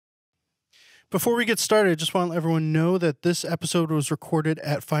Before we get started, I just want to let everyone know that this episode was recorded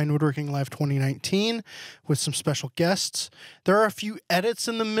at Fine Woodworking Live 2019 with some special guests. There are a few edits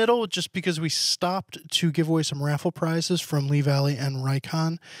in the middle just because we stopped to give away some raffle prizes from Lee Valley and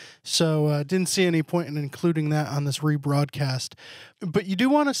Rikon. So didn't see any point in including that on this rebroadcast. But you do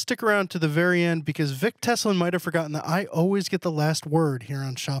want to stick around to the very end because Vic Tesolin might have forgotten that I always get the last word here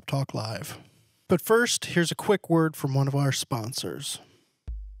on Shop Talk Live. But first, here's a quick word from one of our sponsors.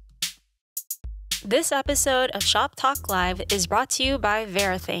 This episode of Shop Talk Live is brought to you by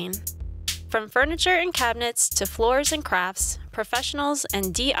Varathane. From furniture and cabinets to floors and crafts, professionals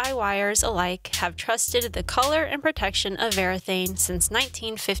and DIYers alike have trusted the color and protection of Varathane since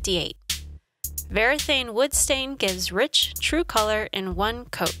 1958. Varathane wood stain gives rich, true color in one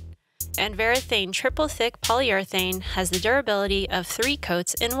coat, and Varathane triple thick polyurethane has the durability of 3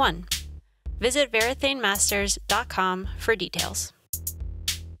 coats in one. Visit varathanemasters.com for details.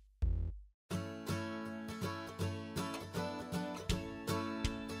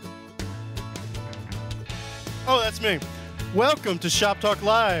 Oh, that's me. Welcome to Shop Talk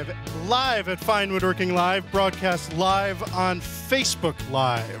Live, live at Fine Woodworking Live, broadcast live on Facebook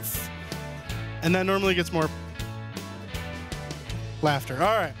Live. And that normally gets more laughter.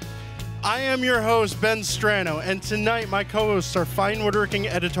 All right. I am your host, Ben Strano, and tonight my co-hosts are Fine Woodworking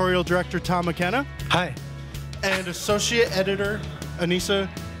Editorial Director Tom McKenna. Hi. And Associate Editor Anissa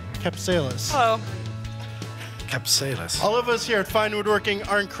Kapsalis. Hello. Capsalis. All of us here at Fine Woodworking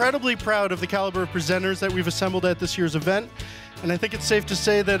are incredibly proud of the caliber of presenters that we've assembled at this year's event. And I think it's safe to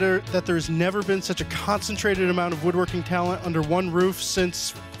say that there's never been such a concentrated amount of woodworking talent under one roof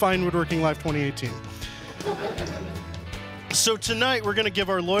since Fine Woodworking Live 2018. So tonight we're going to give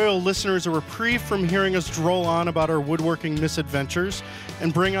our loyal listeners a reprieve from hearing us droll on about our woodworking misadventures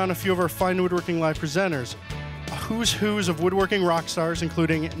and bring on a few of our Fine Woodworking Live presenters. A who's who's of woodworking rock stars,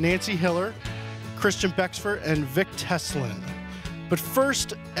 including Nancy Hiller, Christian Becksvoort, and Vic Tesolin. But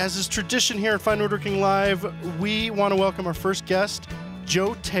first, as is tradition here at Fine Woodworking Live, we want to welcome our first guest,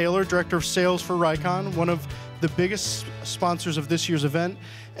 Joe Taylor, Director of Sales for Rikon, one of the biggest sponsors of this year's event,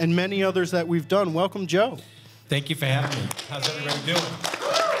 and many others that we've done. Welcome, Joe. Thank you for having me. How's everybody doing?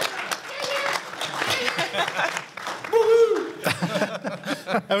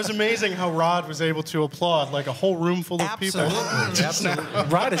 That was amazing how Rod was able to applaud like a whole room full of people. Absolutely.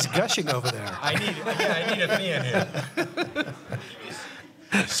 Rod is gushing over there. I need a fan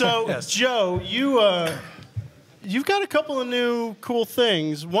here. So, yes. Joe, you've got a couple of new cool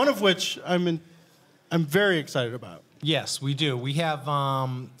things, one of which I'm very excited about. Yes, we do. We have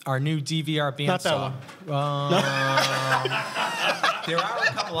our new DVR bandsaw. Not that one. There are a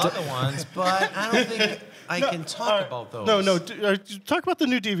couple other ones, but I don't think I can talk about those. No. Talk about the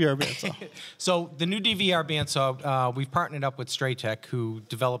new DVR bandsaw. So the new DVR bandsaw, we've partnered up with Straytech, who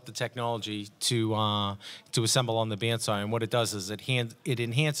developed the technology to assemble on the bandsaw. And what it does is it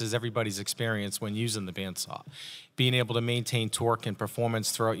enhances everybody's experience when using the bandsaw. Being able to maintain torque and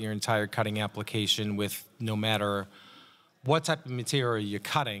performance throughout your entire cutting application with no matter what type of material you're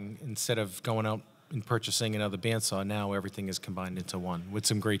cutting, instead of going out and purchasing another bandsaw, now everything is combined into one with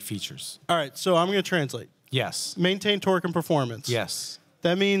some great features. All right, so I'm going to translate. Yes. Maintain torque and performance. Yes.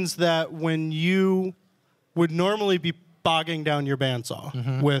 That means that when you would normally be bogging down your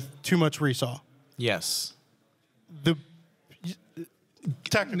bandsaw with too much resaw. Yes.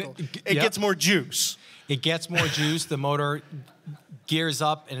 Technical. It Yep. gets more juice. It gets more juice. The motor gears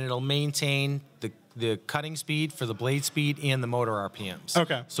up, and it'll maintain the cutting speed for the blade speed and the motor RPMs.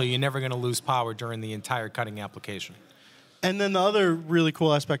 Okay. So you're never going to lose power during the entire cutting application. And then the other really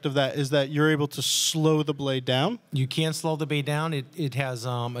cool aspect of that is that you're able to slow the blade down. You can slow the blade down. It has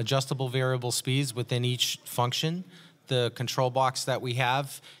adjustable variable speeds within each function. The control box that we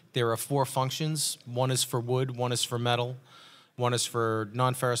have, there are 4 functions. One is for wood, one is for metal, one is for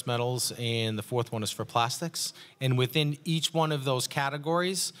non-ferrous metals, and the 4th one is for plastics. And within each one of those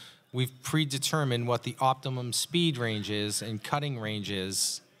categories, we've predetermined what the optimum speed range is and cutting range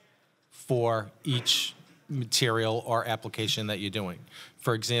is for each material or application that you're doing.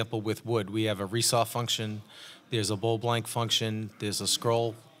 For example, with wood, we have a resaw function, there's a bowl blank function, there's a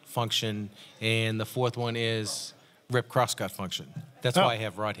scroll function, and the 4th one is rip crosscut function. That's why I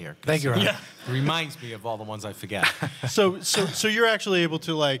have Rod here. Thank you, Rod. Yeah. It reminds me of all the ones I forget. So you're actually able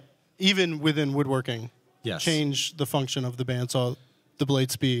to, like, even within woodworking, Yes. change the function of the bandsaw, the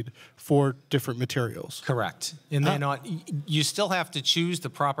blade speed, for different materials. Correct. And they're not, you still have to choose the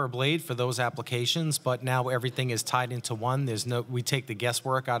proper blade for those applications, but now everything is tied into one. We take the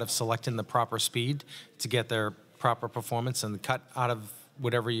guesswork out of selecting the proper speed to get their proper performance and the cut out of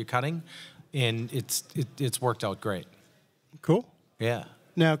whatever you're cutting. And it's worked out great. Cool. Yeah.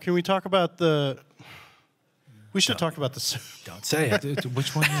 Now, can we talk about the? We should talk about this. Don't say it.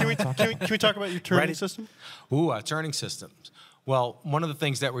 Which one? Can we talk about your turning Right. system? Ooh, turning systems. Well, one of the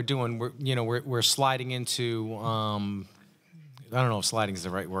things that we're doing, we're sliding into. I don't know if sliding is the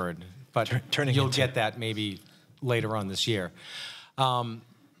right word, but Turning you'll into. get that maybe later on this year.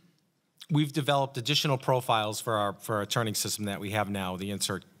 We've developed additional profiles for our turning system that we have now, the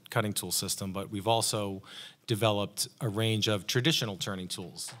insert cutting tool system, but we've also developed a range of traditional turning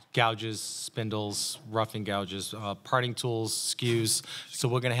tools, gouges, spindles, roughing gouges, parting tools, skews. So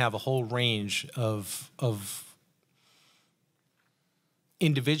we're going to have a whole range of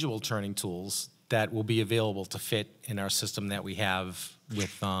individual turning tools that will be available to fit in our system that we have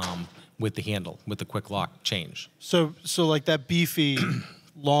with the handle, with the quick lock change. So like that beefy,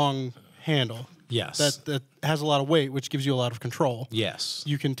 long handle. Yes. That has a lot of weight, which gives you a lot of control. Yes.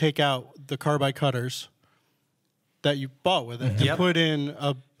 You can take out the carbide cutters that you bought with it and Yep. put in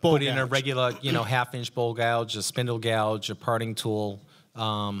a bowl Put in a gouge. regular, half-inch bowl gouge, a spindle gouge, a parting tool,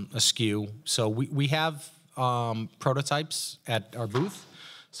 a skew. So we have prototypes at our booth,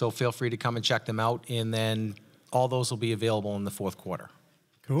 so feel free to come and check them out. And then all those will be available in the fourth quarter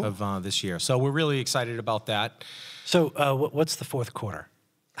Cool. of this year. So we're really excited about that. So what's the fourth quarter?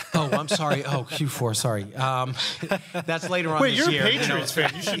 Oh, I'm sorry. Oh, Q4, sorry. That's later on Wait, this you're year. a Patriots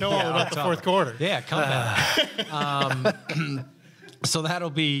fan. You should know all about the fourth quarter. Yeah, come back. So that'll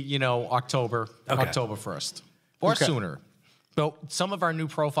be, October 1st or Okay. sooner. But some of our new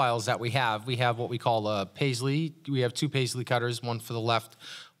profiles that we have what we call a Paisley. We have two Paisley cutters, one for the left,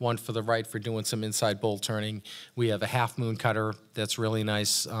 one for the right for doing some inside bowl turning. We have a half moon cutter that's really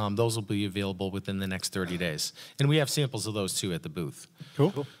nice. Those will be available within the next 30 days. And we have samples of those too at the booth.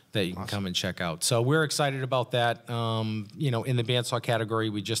 Cool. That you can come and check out. So we're excited about that. In the bandsaw category,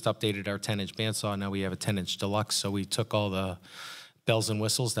 we just updated our 10-inch bandsaw. Now we have a 10-inch deluxe. So we took all the bells and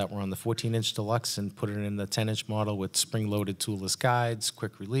whistles that were on the 14-inch deluxe and put it in the 10-inch model with spring-loaded toolless guides,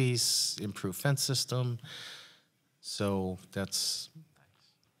 quick release, improved fence system. So that's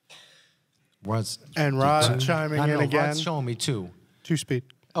And Rod chiming I don't in know, again. Rod's showing me two. 2-speed.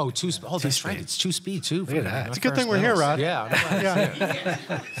 Oh, that's right. It's 2-speed too. Look at that. It's a good thing we're here, Rod. Yeah.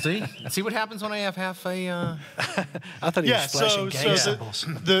 Yeah. See what happens when I have half a. I thought he Yeah. was flashing gang So symbols.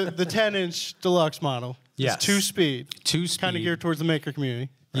 the 10-inch deluxe model. Yes. Is 2-speed. 2-speed. Kind of geared towards the maker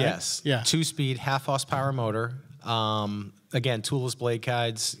community. Right? Yes. Yeah. 2-speed, half horsepower motor. Again, toolless blade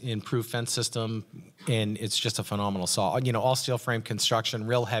guides, improved fence system, and it's just a phenomenal saw. All steel frame construction,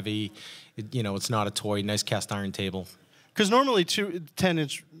 real heavy. It's not a toy. Nice cast iron table. Because normally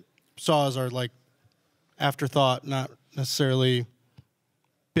 10-inch saws are like afterthought, not necessarily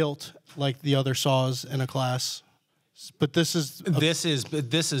built like the other saws in a class. But this is This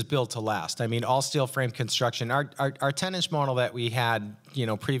is built to last. I mean, all steel frame construction. Our 10-inch model that we had,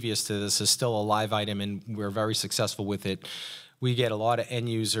 previous to this is still a live item, and we're very successful with it. We get a lot of end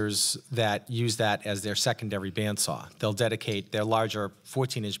users that use that as their secondary bandsaw. They'll dedicate their larger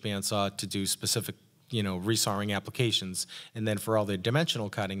 14-inch bandsaw to do specific, resawing applications, and then for all their dimensional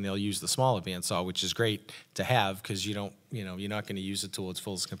cutting, they'll use the smaller bandsaw, which is great to have because you're not going to use it till its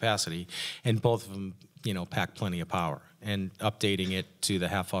fullest capacity, and both of them, pack plenty of power. And updating it to the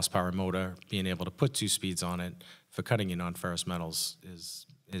half horsepower motor, being able to put 2 speeds on it for cutting in non-ferrous metals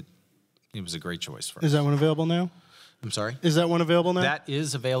it was a great choice for us. Is that one available now? I'm sorry? Is that one available now? That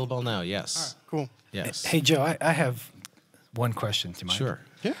is available now, yes. Cool. Yes. Hey, Joe, I have one question. Do you mind? Sure.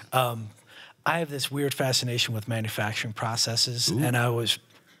 Yeah. I have this weird fascination with manufacturing processes, and I was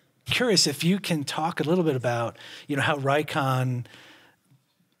curious if you can talk a little bit about, how Rycon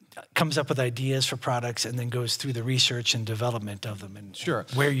comes up with ideas for products and then goes through the research and development of them, and Sure.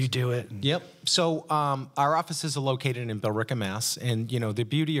 where you do it. And Yep. So our offices are located in Billerica, Mass. And, the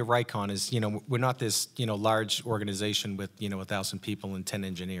beauty of Rycon is, we're not this, large organization with, 1,000 people and 10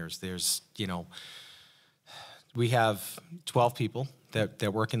 engineers. There's, we have 12 people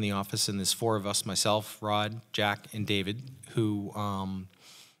that work in the office, and there's 4 of us, myself, Rod, Jack, and David, who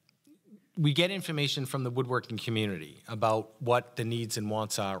we get information from the woodworking community about what the needs and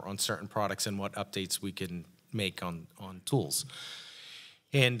wants are on certain products and what updates we can make on tools.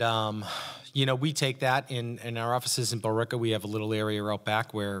 And, we take that in our offices in Billerica. We have a little area out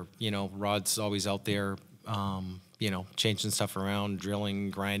back where, Rod's always out there, changing stuff around,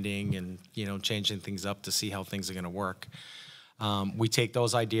 drilling, grinding, and, changing things up to see how things are going to work. We take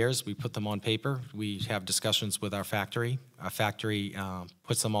those ideas, we put them on paper, we have discussions with our factory. Our factory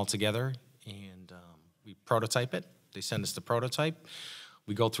puts them all together, and we prototype it. They send us the prototype.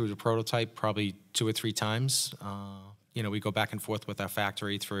 We go through the prototype probably 2 or 3 times. We go back and forth with our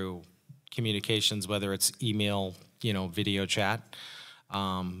factory through communications, whether it's email, video chat.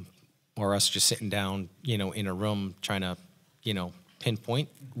 or us just sitting down, in a room trying to, pinpoint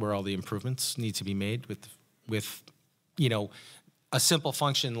where all the improvements need to be made with a simple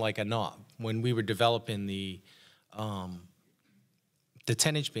function like a knob. When we were developing the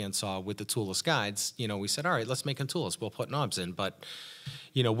 10-inch bandsaw with the toolless guides, we said, all right, let's make them toolless. We'll put knobs in, but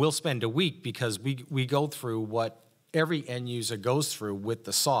we'll spend a week because we go through what every end user goes through with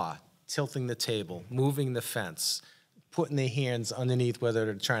the saw, tilting the table, moving the fence, putting their hands underneath whether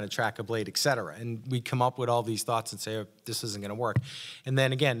they're trying to track a blade, et cetera. And we come up with all these thoughts and say, oh, this isn't gonna work. And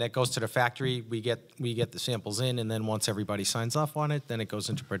then again, that goes to the factory, we get the samples in, and then once everybody signs off on it, then it goes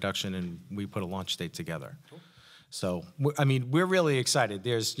into production and we put a launch date together. Cool. So, I mean, we're really excited.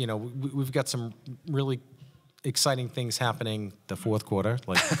 There's, we've got some really exciting things happening the fourth quarter,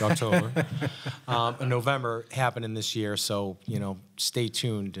 like October, and November happening this year. So, stay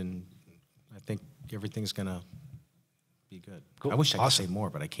tuned, and I think everything's gonna be good. Cool. I wish I could say more,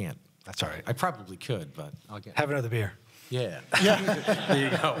 but I can't. That's all right. I probably could, but I'll get. Have another beer. Yeah. Yeah. There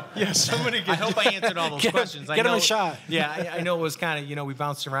you go. Yeah, somebody I hope I answered all those questions. Get him a shot. Yeah, I know it was kind of, we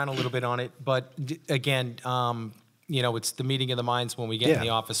bounced around a little bit on it, but again, it's the meeting of the minds when we get in the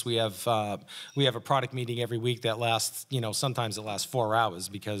office. We have a product meeting every week that lasts, sometimes it lasts 4 hours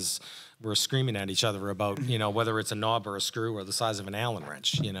because we're screaming at each other about, whether it's a knob or a screw or the size of an Allen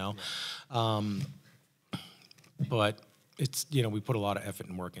wrench, But it's, we put a lot of effort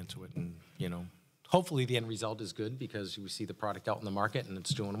and work into it, and, hopefully the end result is good because we see the product out in the market and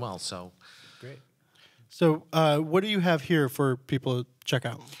it's doing well, so. Great. So what do you have here for people to check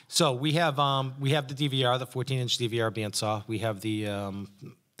out? So we have the DVR, the 14-inch DVR bandsaw. We have the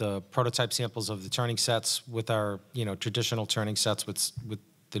prototype samples of the turning sets with our, traditional turning sets with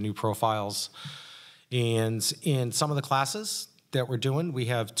the new profiles. And in some of the classes that we're doing, we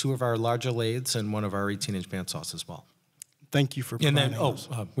have 2 of our larger lathes and 1 of our 18-inch bandsaws as well. Thank you for And providing then, those.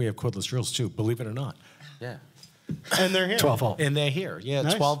 we have cordless drills too, believe it or not. Yeah. And they're here. 12 volt. And they're here. Yeah,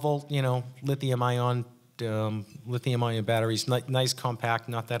 Nice. 12 volt, lithium-ion batteries. Nice, compact,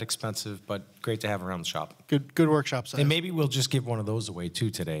 not that expensive, but great to have around the shop. Good workshop size. And maybe we'll just give one of those away too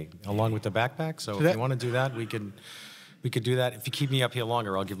today, along with the backpack. So if you want to do that, we could do that. If you keep me up here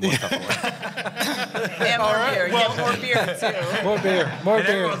longer, I'll give more stuff away. And more beer. Get more beer, too. More beer. More And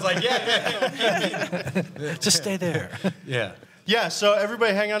beer. everyone's like, yeah. Just stay there. Yeah. Yeah, so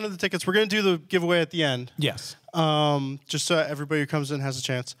everybody hang on to the tickets. We're going to do the giveaway at the end. Yes. Just so everybody who comes in has a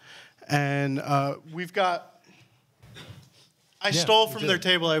chance. And we've got... I stole from their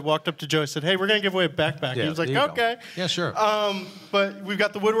table. I walked up to Joe. I said, hey, we're going to give away a backpack. Yeah, he was like, there you go. okay. Yeah, sure. But we've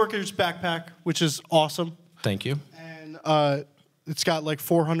got the Woodworker's backpack, which is awesome. Thank you. And it's got like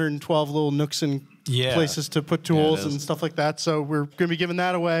 412 little nooks and places to put tools and stuff like that. So we're going to be giving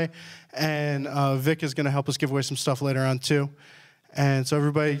that away. And Vic is going to help us give away some stuff later on, too. And so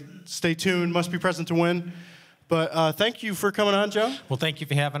everybody stay tuned. Must be present to win. But thank you for coming on, Joe. Well, thank you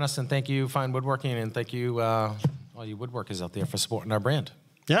for having us, and thank you, Fine Woodworking, and thank you, all you woodworkers out there, for supporting our brand.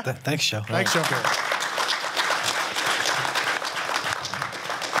 Yeah. Thanks, Joe. Thanks, Joe.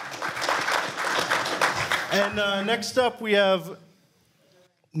 And next up, we have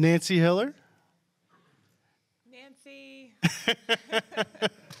Nancy Hiller. Nancy.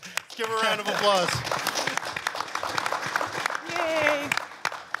 Give her a round of applause. Yay.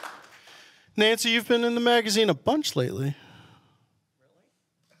 Nancy, you've been in the magazine a bunch lately.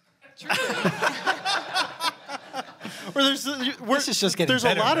 Or This is just getting there's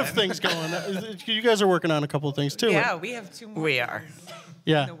better, a lot of man. things going on. You guys are working on a couple of things, too. Yeah, we have 2 more. We are.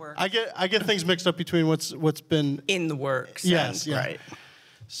 Yeah. the works. I get things mixed up between what's been... In the works. Yes, and- yeah. Right.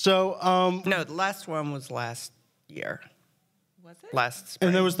 So, No, the last one was last year. Was it? Last spring.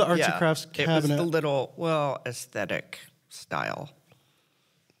 And there was the arts and crafts It was cabinet. the little, aesthetic style.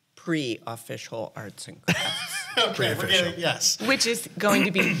 Pre-official arts and crafts. okay, we're getting, yes. Which is going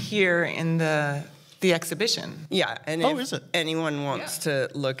to be here in the exhibition. Yeah, and Oh, if is it? anyone wants to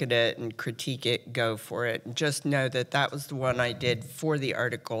look at it and critique it, go for it. Just know that that was the one I did for the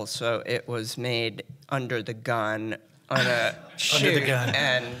article, so it was made under the gun on a shoot. the gun.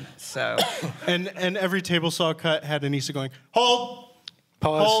 And so, And every table saw cut had Anissa going, hold,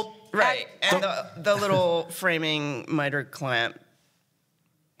 Pause. hold. right, and the little framing miter clamp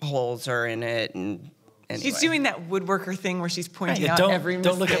holes are in it, and anyway. She's doing that woodworker thing where she's pointing Yeah, out every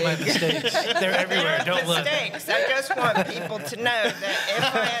don't look at my mistake. mistakes. They're everywhere. Don't look. mistakes. I just want people to know that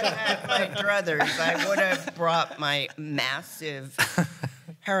if I had had my druthers, I would have brought my massive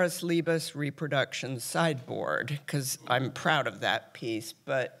Harris Libas reproduction sideboard, because I'm proud of that piece,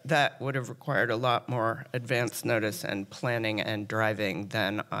 but that would have required a lot more advance notice and planning and driving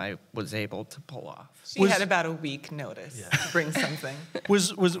than I was able to pull off. She had about a week notice to bring something. Was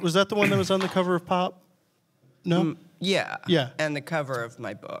that the one that was on the cover of Pop? No? Yeah. Yeah. And the cover of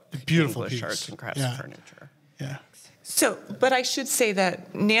my book, Beautiful English piece. Arts and Crafts Yeah. Furniture. Yeah. So, but I should say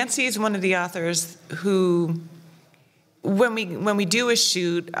that Nancy is one of the authors who, when we do a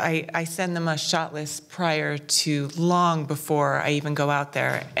shoot, I send them a shot list prior to, long before I even go out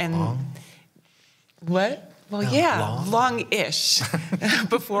there. And what? Well, yeah, long-ish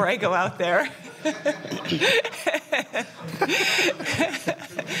before I go out there.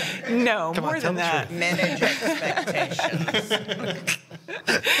 No, more than that. Manage expectations.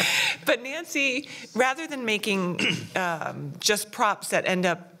 But Nancy, rather than making just props that end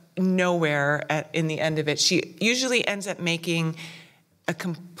up nowhere in the end of it, she usually ends up making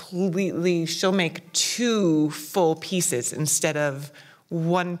she'll make 2 full pieces instead of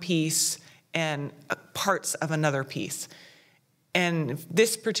 1 piece and parts of another piece. And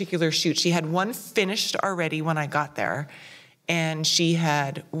this particular shoot, she had 1 finished already when I got there, and she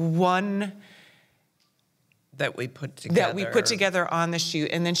had 1 that we put together on the shoot,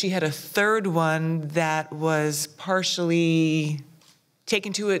 and then she had a 3rd one that was partially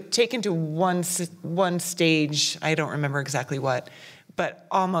taken to one stage. I don't remember exactly what, but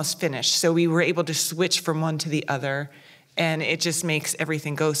almost finished. So we were able to switch from one to the other, and it just makes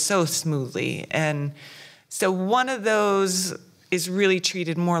everything go so smoothly. And so one of those is really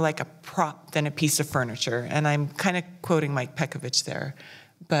treated more like a prop than a piece of furniture. And I'm kind of quoting Mike Pekovich there,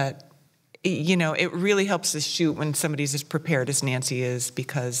 but you know, it really helps the shoot when somebody's as prepared as Nancy is,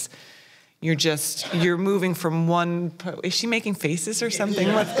 because you're moving from one. Is she making faces or something?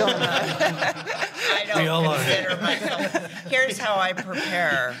 Yeah. What's going on? I don't consider myself. Here's how I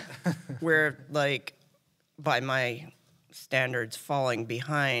prepare. We're like, by my standards, falling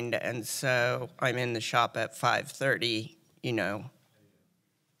behind, and so I'm in the shop at 5:30. You know,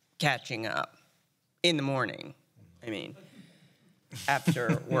 catching up in the morning. I mean,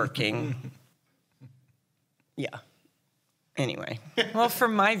 after working. Yeah. Anyway. Well,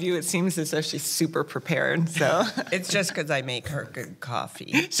 from my view, it seems as though she's super prepared. So it's just because I make her good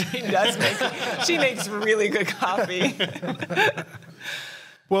coffee. She makes really good coffee.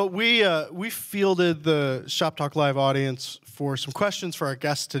 Well, we fielded the Shop Talk Live audience for some questions for our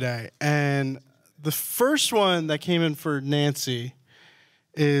guests today, and the first one that came in for Nancy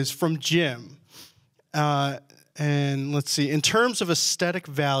is from Jim. And let's see, in terms of aesthetic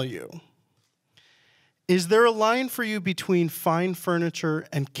value, is there a line for you between fine furniture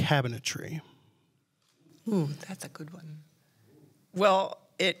and cabinetry? Ooh, that's a good one. Well,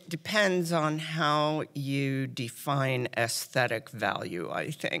 it depends on how you define aesthetic value,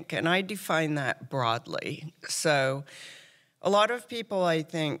 I think. And I define that broadly. So a lot of people, I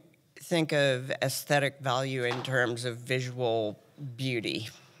think of aesthetic value in terms of visual beauty.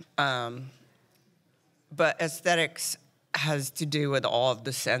 But aesthetics has to do with all of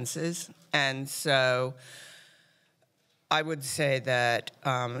the senses. And so I would say that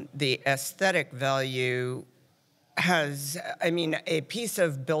the aesthetic value has, a piece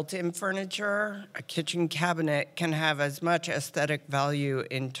of built-in furniture, a kitchen cabinet, can have as much aesthetic value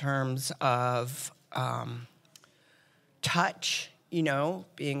in terms of touch,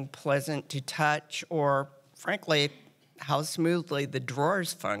 being pleasant to touch, or frankly, how smoothly the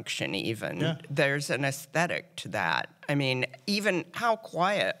drawers function even. Yeah. There's an aesthetic to that. Even how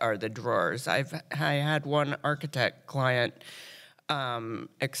quiet are the drawers? I had one architect client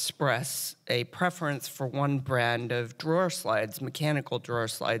express a preference for one brand of drawer slides, mechanical drawer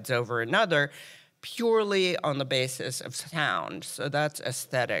slides, over another, purely on the basis of sound. So that's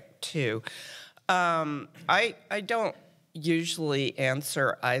aesthetic too. I don't usually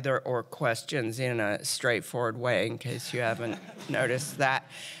answer either or questions in a straightforward way, in case you haven't noticed that.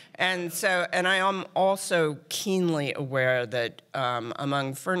 And I am also keenly aware that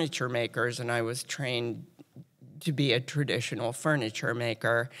among furniture makers, and I was trained to be a traditional furniture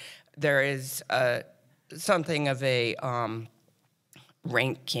maker, there is something of a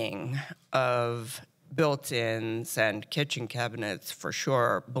ranking of built-ins and kitchen cabinets, for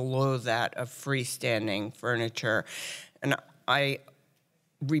sure, below that of freestanding furniture. And I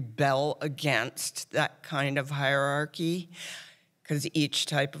rebel against that kind of hierarchy, because each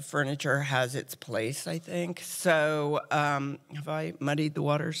type of furniture has its place, I think. So have I muddied the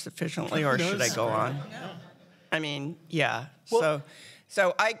water sufficiently, or should I go on? No. Yeah. Well,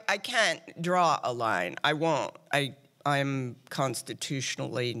 so I can't draw a line. I won't. I'm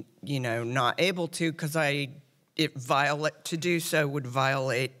constitutionally, not able to, because I to do so would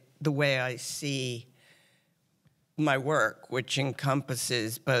violate the way I see my work, which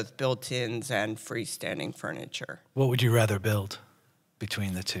encompasses both built-ins and freestanding furniture. What would you rather build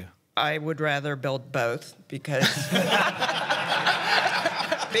between the two? I would rather build both because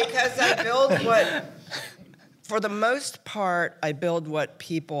because I build what, for the most part, I build what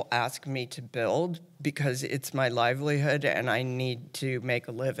people ask me to build because it's my livelihood and I need to make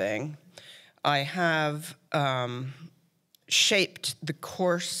a living. I have shaped the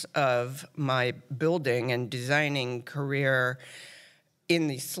course of my building and designing career in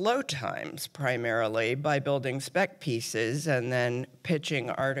the slow times, primarily by building spec pieces and then pitching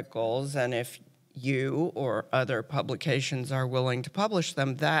articles. And if you or other publications are willing to publish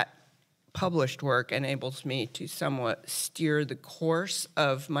them, that published work enables me to somewhat steer the course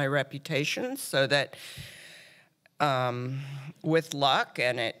of my reputation so that with luck,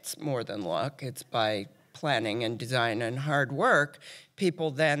 and it's more than luck, it's by planning and design and hard work,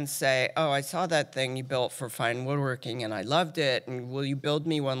 people then say, oh, I saw that thing you built for fine woodworking and I loved it, and will you build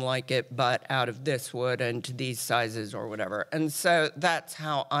me one like it but out of this wood and to these sizes or whatever. And so that's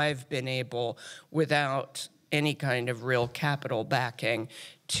how I've been able, without any kind of real capital backing,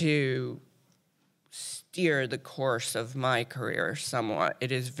 to steer the course of my career somewhat.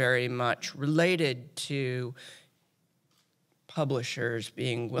 It is very much related to publishers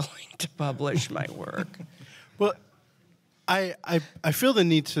being willing to publish my work. Well, I feel the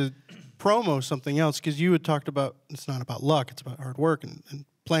need to promo something else because you had talked about it's not about luck, it's about hard work and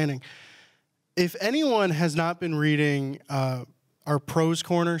planning. If anyone has not been reading our Pros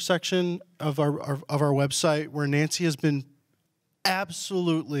Corner section of our website, where Nancy has been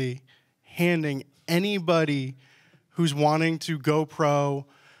absolutely handing anybody who's wanting to go pro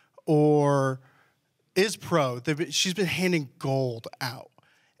or is pro, she's been handing gold out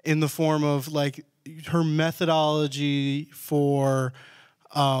in the form of like her methodology for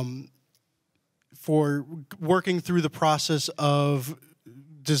working through the process of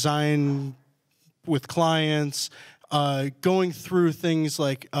design with clients, going through things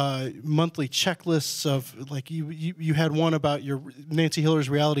like monthly checklists of, like you had one about your Nancy Hiller's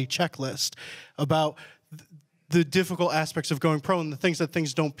reality checklist about the difficult aspects of going pro and the things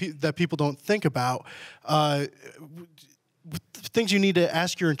that people don't think about. Things you need to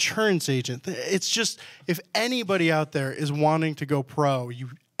ask your insurance agent. It's just, if anybody out there is wanting to go pro,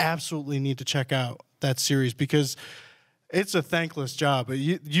 you absolutely need to check out that series because it's a thankless job, but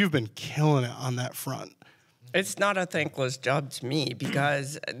you've been killing it on that front. It's not a thankless job to me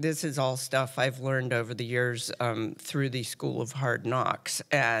because this is all stuff I've learned over the years through the School of Hard Knocks,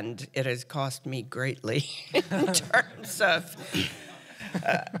 and it has cost me greatly in terms of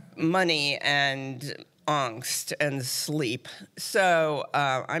money and angst and sleep. So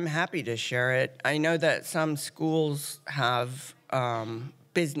I'm happy to share it. I know that some schools have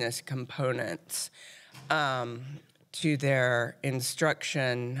business components to their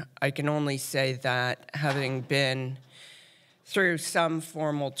instruction. I can only say that having been through some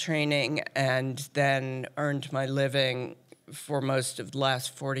formal training and then earned my living for most of the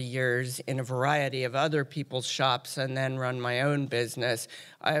last 40 years in a variety of other people's shops and then run my own business,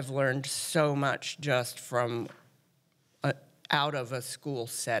 I have learned so much just from out of a school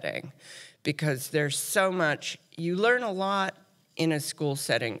setting because there's so much, you learn a lot in a school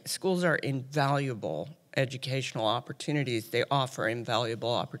setting. Schools are invaluable educational opportunities. They offer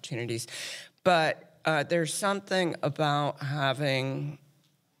invaluable opportunities. But there's something about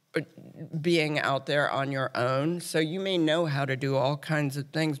being out there on your own. So you may know how to do all kinds of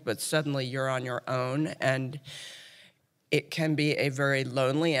things, but suddenly you're on your own, and it can be a very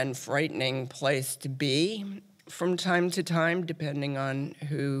lonely and frightening place to be from time to time, depending on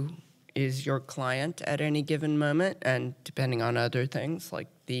who is your client at any given moment and depending on other things like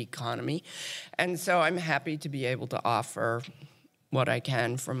the economy. And so I'm happy to be able to offer what I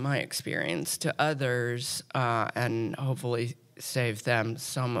can from my experience to others and hopefully save them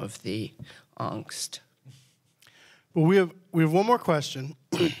some of the angst. Well, we have one more question,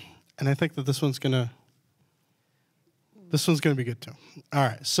 and I think that this one's gonna be good too. All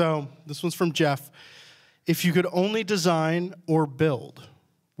right, so this one's from Jeff. If you could only design or build,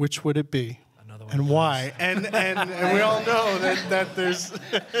 which would it be? And why? And we all know that there's.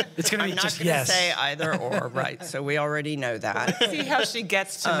 It's going to be I'm not just going to yes. say either or, right? So we already know that. See how she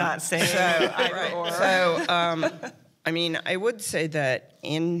gets to not saying either Right. or. So, I mean, I would say that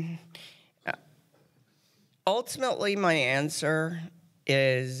ultimately my answer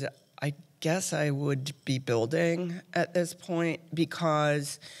is I guess I would be building at this point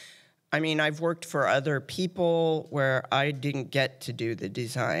because, I mean, I've worked for other people where I didn't get to do the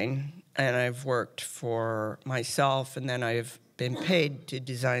design and I've worked for myself, and then I've been paid to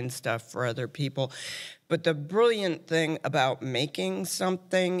design stuff for other people. But the brilliant thing about making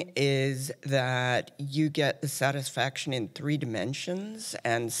something is that you get the satisfaction in 3 dimensions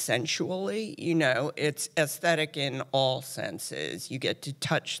and sensually. You know, it's aesthetic in all senses. You get to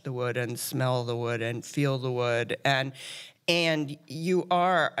touch the wood and smell the wood and feel the wood. And you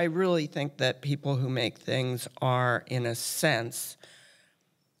are, I really think that people who make things are, in a sense,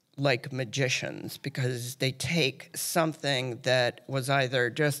 like magicians, because they take something that was either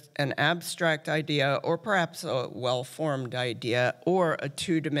just an abstract idea or perhaps a well-formed idea or a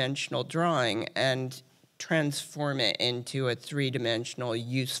 2-dimensional drawing and transform it into a 3-dimensional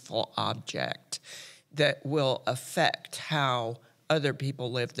useful object that will affect how other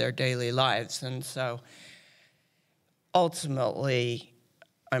people live their daily lives. And so ultimately,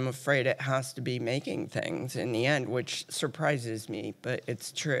 I'm afraid it has to be making things in the end, which surprises me, but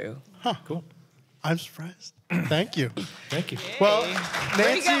it's true. Huh. Cool. I'm surprised. Thank you. Thank you. Well,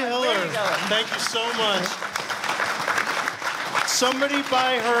 Nancy going? Hiller, Where you going? thank you so much. Somebody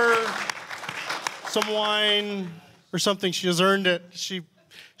buy her some wine or something. She has earned it. She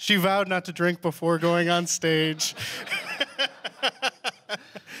vowed not to drink before going on stage.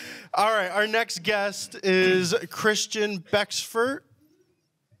 All right, our next guest is Christian Becksvoort.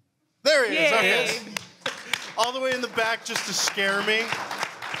 There he is. There he is. All the way in the back just to scare me.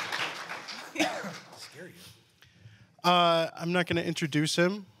 Scare you. I'm not going to introduce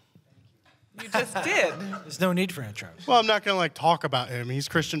him. You just did. There's no need for intros. Well, I'm not going to talk about him. He's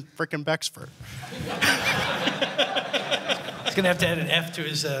Christian frickin' Becksvoort. He's going to have to add an F to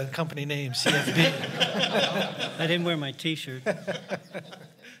his company name, CFB. I didn't wear my T-shirt.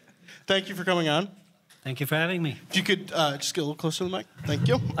 Thank you for coming on. Thank you for having me. If you could just get a little closer to the mic. Thank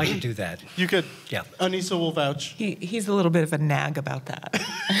you. I can do that. You could. Yeah. Anissa will vouch. He's a little bit of a nag about that.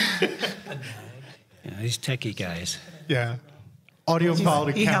 Yeah, these techie guys. Yeah. Audio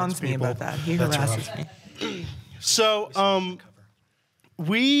quality He counts, hounds me people. about that. He That's harasses rough. me. So,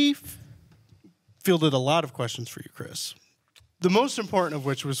 we fielded a lot of questions for you, Chris. The most important of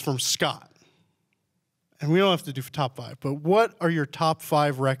which was from Scott. And we don't have to do top 5, but what are your top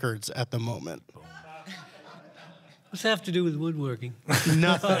 5 records at the moment? What's that have to do with woodworking?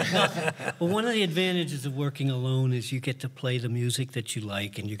 Nothing. Well, one of the advantages of working alone is you get to play the music that you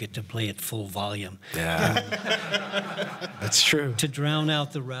like, and you get to play at full volume Yeah. That's true. to drown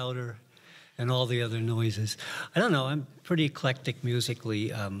out the router and all the other noises. I don't know. I'm pretty eclectic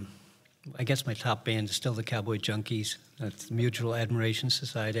musically. I guess my top band is still the Cowboy Junkies. That's the Mutual Admiration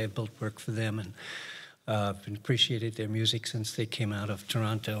Society. I built work for them, and I've appreciated their music since they came out of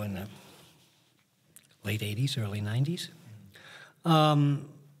Toronto in the late 80s, early 90s.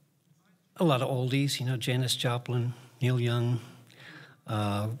 A lot of oldies, you know, Janis Joplin, Neil Young,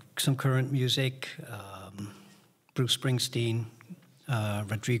 some current music, Bruce Springsteen,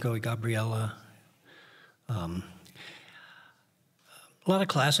 Rodrigo y Gabriela. A lot of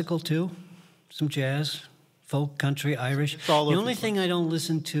classical, too. Some jazz, folk, country, Irish. The only thing I don't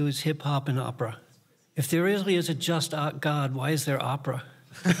listen to is hip-hop and opera. If there really is a just God, why is there opera?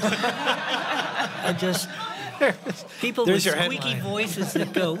 I just... People There's with your squeaky headline. voices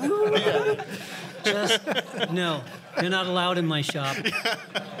that go... "Woo." Just, no. They're not allowed in my shop.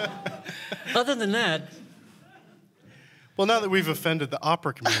 Other than that... Well, now that we've offended the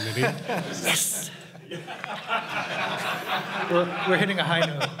opera community, Yes! We're hitting a high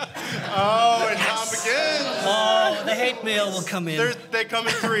note. oh, and Tom begins. Oh, the hate mail will come in. They come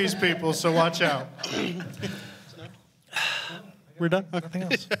in threes, people, so watch out. We're done? Nothing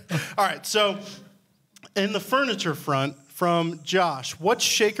else. All right, so in the furniture front, from Josh, what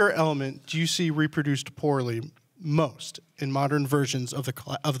shaker element do you see reproduced poorly most in modern versions of the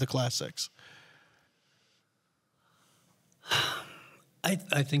classics? I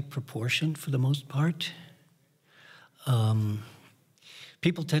think proportion for the most part.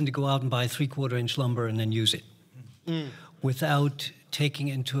 People tend to go out and buy 3/4-inch lumber and then use it without taking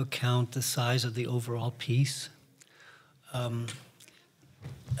into account the size of the overall piece.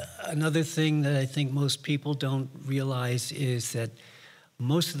 Another thing that I think most people don't realize is that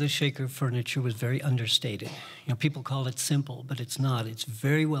most of the shaker furniture was very understated. You know, people call it simple, but it's not. It's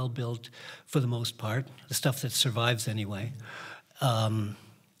very well built for the most part, the stuff that survives anyway. And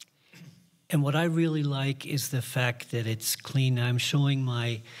what I really like is the fact that it's clean. I'm showing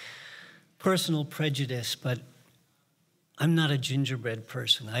my personal prejudice, but I'm not a gingerbread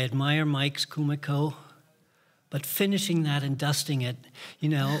person. I admire Mike's Kumiko, but finishing that and dusting it, you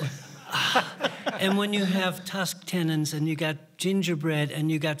know. And when you have tusk tenons and you got gingerbread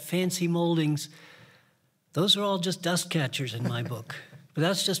and you got fancy moldings, those are all just dust catchers in my book. But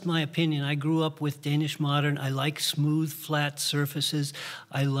that's just my opinion. I grew up with Danish modern. I like smooth, flat surfaces.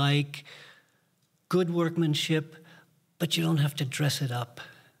 I like good workmanship, but you don't have to dress it up.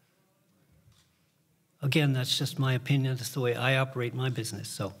 Again, that's just my opinion. That's the way I operate my business.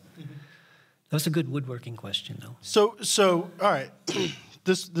 So that's a good woodworking question, though. So all right,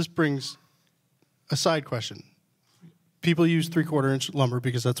 this brings a side question. People use 3/4 inch lumber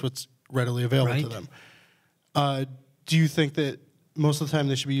because that's what's readily available to them. Do you think that most of the time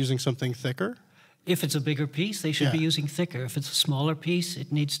they should be using something thicker? If it's a bigger piece, they should be using thicker. If it's a smaller piece,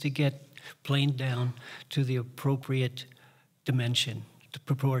 it needs to get planed down to the appropriate dimension, the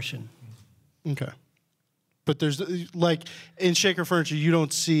proportion. Okay. But there's, like, in shaker furniture, you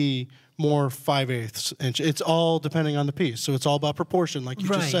don't see more 5/8 inch. It's all depending on the piece. So it's all about proportion, like you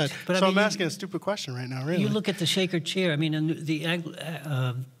just said. But so I mean, I'm asking a stupid question right now, really. You look at the shaker chair. I mean,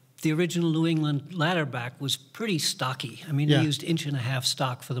 the original New England ladder back was pretty stocky. I mean, they used 1.5 inch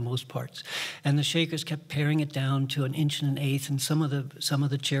stock for the most parts, and the shakers kept paring it down to 1 1/8 inch, and some of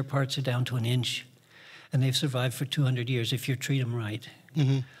the chair parts are down to 1 inch, and they've survived for 200 years if you treat them right.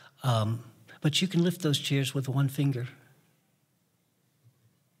 But you can lift those chairs with one finger.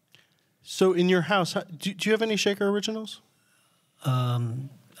 So in your house, do you have any shaker originals? I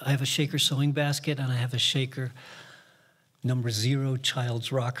have a shaker sewing basket, and I have a shaker #0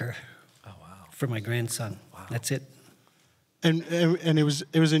 child's rocker. Oh, wow. For my grandson. Wow. That's it. And it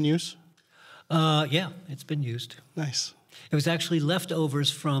was in use? Yeah, it's been used. Nice. It was actually leftovers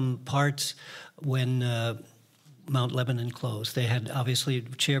from parts when Mount Lebanon closed. They had, obviously,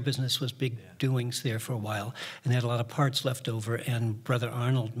 chair business was big doings there for a while, and they had a lot of parts left over, and Brother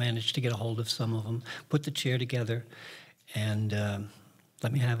Arnold managed to get a hold of some of them, put the chair together, and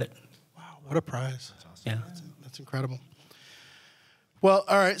let me have it. Wow, what a prize. That's awesome. Yeah. That's incredible. Well,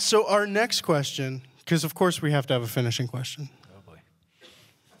 all right, so our next question, because of course we have to have a finishing question. Oh, boy.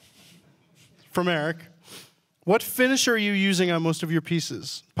 From Eric. What finish are you using on most of your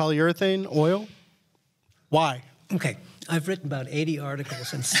pieces? Polyurethane, oil? Why? Okay, I've written about 80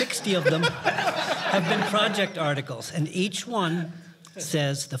 articles, and 60 of them have been project articles, and each one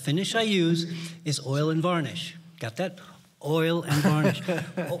says the finish I use is oil and varnish. Got that? Oil and varnish.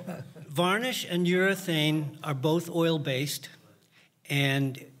 Varnish and urethane are both oil-based,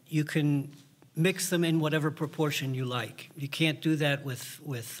 and you can mix them in whatever proportion you like. You can't do that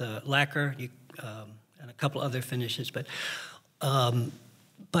with lacquer and a couple other finishes, but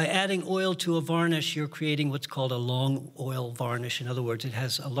by adding oil to a varnish, you're creating what's called a long oil varnish. In other words, it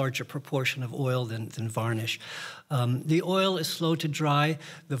has a larger proportion of oil than varnish. The oil is slow to dry.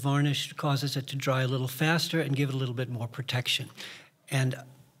 The varnish causes it to dry a little faster and give it a little bit more protection. And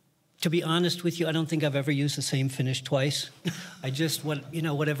to be honest with you, I don't think I've ever used the same finish twice. I just,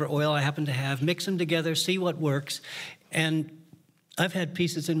 whatever oil I happen to have, mix them together, see what works. And I've had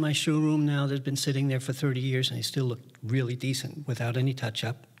pieces in my showroom now that have been sitting there for 30 years, and they still look really decent without any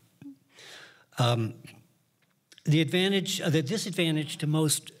touch-up. The disadvantage to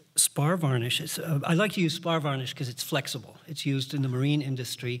most spar varnishes, I like to use spar varnish because it's flexible. It's used in the marine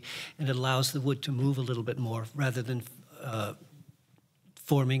industry, and it allows the wood to move a little bit more rather than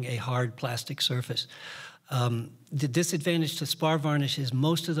forming a hard plastic surface. The disadvantage to spar varnish is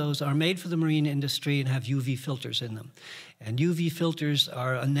most of those are made for the marine industry and have UV filters in them. And UV filters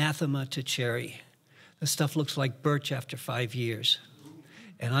are anathema to cherry. The stuff looks like birch after 5 years.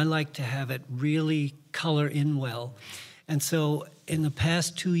 And I like to have it really color in well. And so in the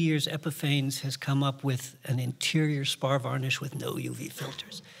past 2 years, Epiphanes has come up with an interior spar varnish with no UV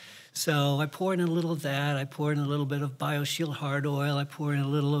filters. So I pour in a little of that. I pour in a little bit of BioShield hard oil. I pour in a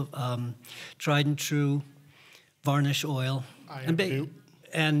little of tried and true varnish oil.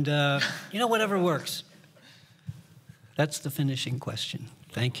 And whatever works. That's the finishing question.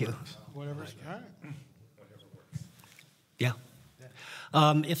 Thank you. Whatever's all right. Yeah.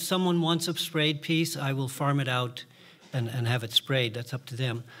 If someone wants a sprayed piece, I will farm it out and have it sprayed. That's up to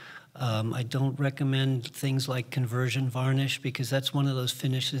them. I don't recommend things like conversion varnish because that's one of those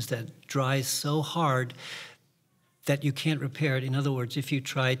finishes that dries so hard that you can't repair it. In other words, if you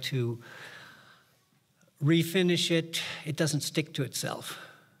try to refinish it, it doesn't stick to itself.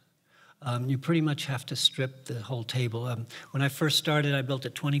 You pretty much have to strip the whole table. When I first started, I built a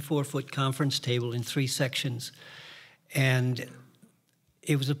 24-foot conference table in 3 sections, and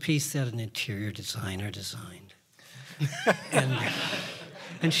it was a piece that an interior designer designed.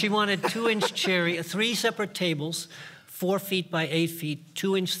 And she wanted 2-inch cherry, 3 separate tables, 4 feet by 8 feet,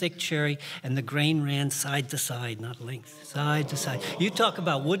 2-inch thick cherry, and the grain ran side to side, not length, side to side. You talk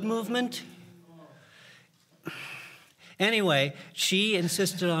about wood movement. Anyway, she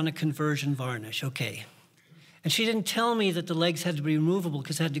insisted on a conversion varnish. Okay. And she didn't tell me that the legs had to be removable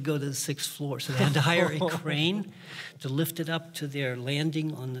because I had to go to the 6th floor. So they had to hire a crane to lift it up to their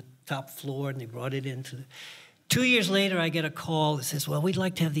landing on the top floor, and they brought it into the... 2 years later, I get a call that says, well, we'd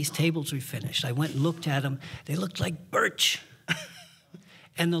like to have these tables refinished. I went and looked at them. They looked like birch.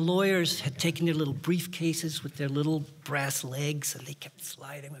 And the lawyers had taken their little briefcases with their little brass legs, and they kept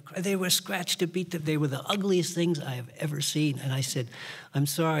sliding across. They were scratched to beat them. They were the ugliest things I have ever seen. And I said, I'm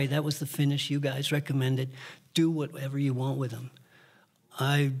sorry, that was the finish you guys recommended. Do whatever you want with them.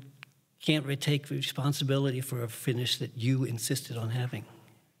 I can't take responsibility for a finish that you insisted on having.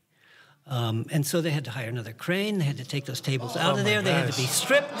 And so they had to hire another crane. They had to take those tables out of there. They had to be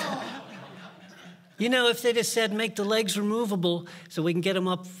stripped. You know, if they just said, make the legs removable so we can get them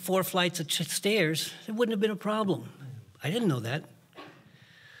up 4 flights of stairs, it wouldn't have been a problem. I didn't know that.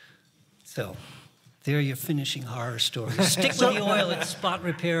 So, there are your finishing horror stories. Stick with the oil, it's spot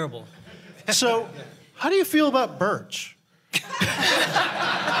repairable. So, how do you feel about birch?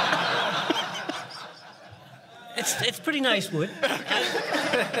 It's pretty nice wood.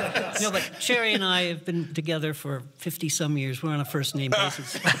 You know, but Sherry and I have been together for 50-some years. We're on a first-name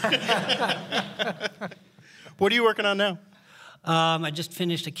basis. What are you working on now? I just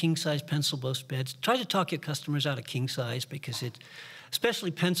finished a king-size pencil post bed. Try to talk your customers out of king-size because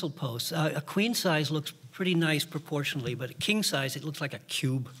especially pencil posts. A queen-size looks pretty nice proportionally, but a king-size, it looks like a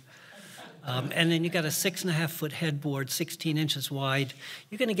cube. And then you got a 6.5-foot headboard, 16 inches wide.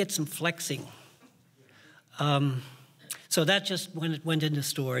 You're going to get some flexing. So that just went into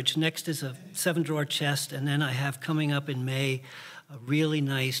storage. Next is a 7-drawer chest, and then I have coming up in May a really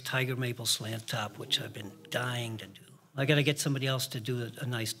nice tiger maple slant top, which I've been dying to do. I got to get somebody else to do a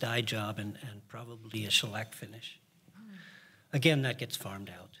nice dye job and probably a shellac finish. Again, that gets farmed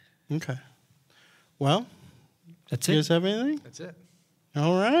out. Okay. Well, that's you it. guys have anything? That's it.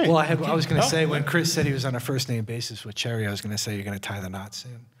 All right. Well, I was going to say, when Chris said he was on a first-name basis with Cherry, I was going to say you're going to tie the knot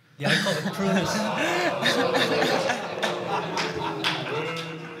soon. Yeah, I call it prunus.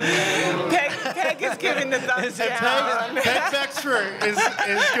 Peg is giving the thumbs down. Peg Becksvoort is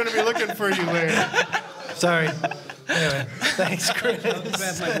going to be looking for you later. Sorry. Anyway, thanks, Chris.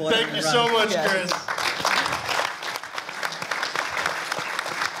 Thank you so much, Chris.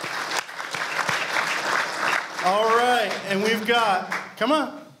 All right, and we've got, come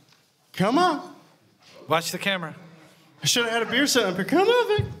on. Watch the camera. I should have had a beer set up here. Come on,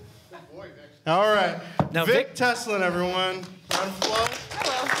 Vic. All right. Now, Vic Tesolin, everyone. Round of applause.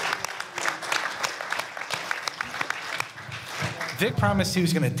 Vic promised he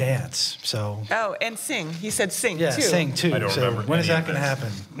was going to dance, so... Oh, and sing. He said sing, Yeah, too. sing, too. I don't so remember when is any that of going to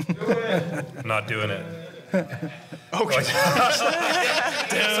happen? I'm not doing it. Okay. So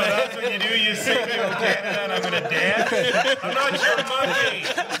that's what you do? You sing to Canada and I'm going to dance? I'm not your monkey.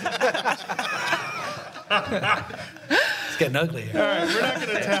 It's getting ugly here. All right,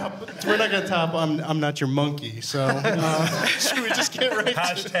 we're not going to tap I'm not your monkey. So should we just get right to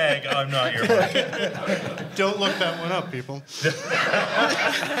Hashtag I'm not your monkey. Don't look that one up, people.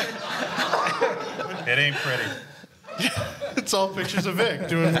 It ain't pretty. It's all pictures of Vic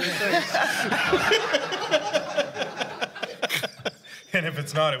doing weird things. And if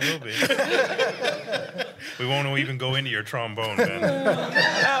it's not, it will be. We won't even go into your trombone, Ben.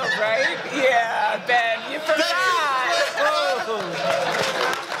 Oh, right? Yeah, Ben, you forgot.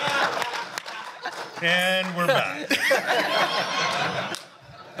 And we're back.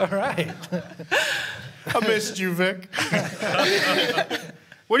 All right. I missed you, Vic.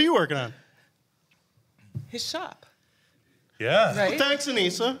 What are you working on? His shop. Yeah. Right? Thanks,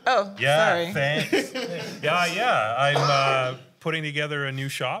 Anissa. Oh, Yeah, sorry. thanks. Yeah. I'm putting together a new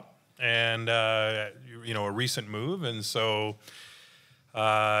shop and, a recent move. And so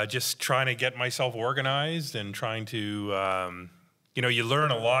just trying to get myself organized and trying to, you learn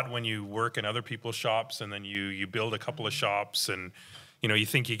a lot when you work in other people's shops and then you build a couple of shops and, you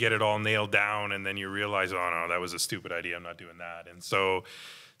think you get it all nailed down and then you realize, oh, no, that was a stupid idea. I'm not doing that. And so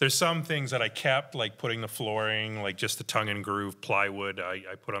there's some things that I kept, like putting the flooring, like just the tongue and groove plywood I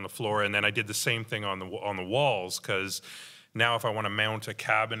put on the floor. And then I did the same thing on the walls because now if I want to mount a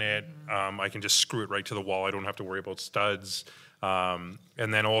cabinet, I can just screw it right to the wall. I don't have to worry about studs. And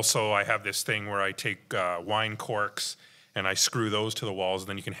then also I have this thing where I take wine corks and I screw those to the walls and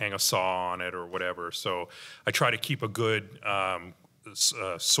then you can hang a saw on it or whatever. So I try to keep a good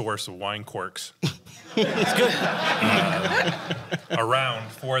source of wine corks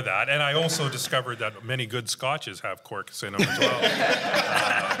around for that. And I also discovered that many good scotches have corks in them as well.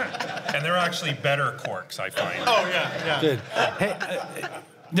 And they're actually better corks, I find. Oh, yeah. Good. Hey,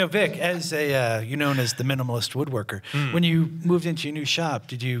 no, Vic, as you're known as the minimalist woodworker, when you moved into your new shop,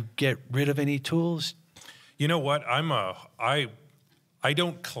 did you get rid of any tools? You know what? I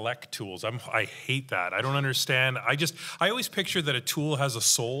don't collect tools. I hate that. I don't understand. I always picture that a tool has a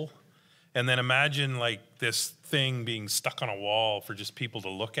soul, and then imagine like this thing being stuck on a wall for just people to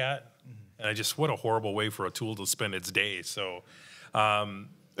look at. And what a horrible way for a tool to spend its day. So, It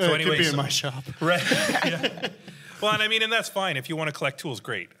could be in my shop. Right. Yeah. Well, and I mean, and that's fine. If you want to collect tools,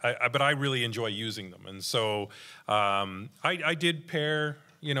 great. But I really enjoy using them. And so I did pair,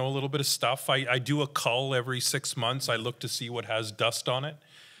 a little bit of stuff. I do a cull every 6 months. I look to see what has dust on it.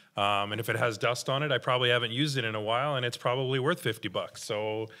 And if it has dust on it, I probably haven't used it in a while, and it's probably worth $50.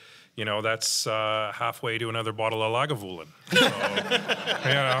 So, that's halfway to another bottle of Lagavulin.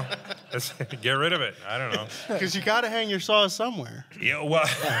 So, get rid of it. I don't know. Because you got to hang your saws somewhere. Yeah, well,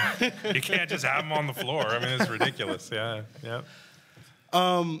 you can't just have them on the floor. I mean, it's ridiculous. Yeah, yeah.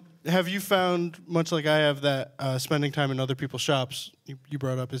 Have you found, much like I have, that spending time in other people's shops, you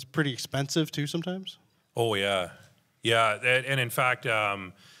brought up, is pretty expensive too sometimes? Oh, yeah. Yeah, and in fact,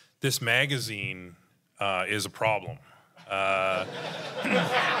 this magazine is a problem.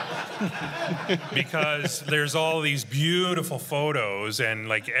 Because there's all these beautiful photos, and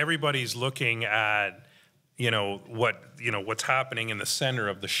like everybody's looking at what's happening in the center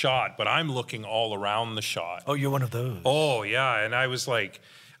of the shot, but I'm looking all around the shot. Oh, you're one of those. Oh yeah, and I was like,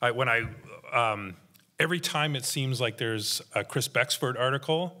 every time it seems like there's a Chris Becksvoort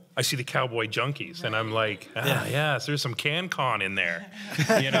article, I see the Cowboy Junkies, and I'm like, yes, there's some CanCon in there,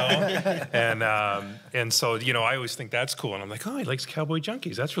 and so I always think that's cool, and I'm like, oh, he likes Cowboy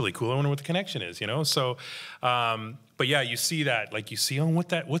Junkies, that's really cool. I wonder what the connection is, So, but yeah, you see that, like you see, oh,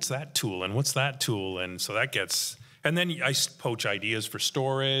 what's that tool, and what's that tool, and so that gets, and then I poach ideas for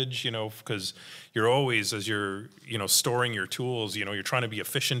storage, because you're always, as you're storing your tools, you're trying to be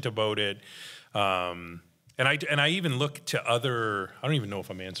efficient about it. And I even look to other, I don't even know if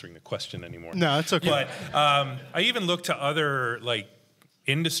I'm answering the question anymore. No, it's okay. But I even look to other like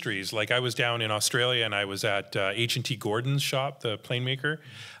industries. Like I was down in Australia and I was at H&T Gordon's shop, the plane maker,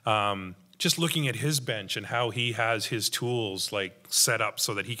 just looking at his bench and how he has his tools like set up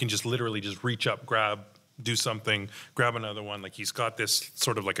so that he can just literally just reach up, do something, grab another one. Like he's got this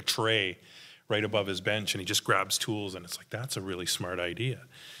sort of like a tray right above his bench and he just grabs tools, and it's like, that's a really smart idea.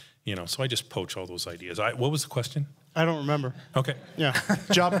 So I just poach all those ideas. What was the question? I don't remember. Okay. Yeah,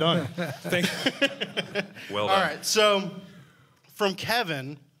 job done. Thank you. Well done. All right, so from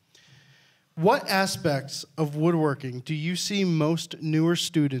Kevin, what aspects of woodworking do you see most newer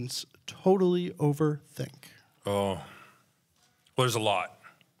students totally overthink? Oh, well, there's a lot.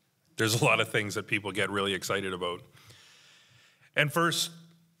 There's a lot of things that people get really excited about. And first,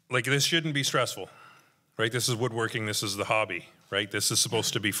 like, this shouldn't be stressful, right? This is woodworking. This is the hobby, right? This is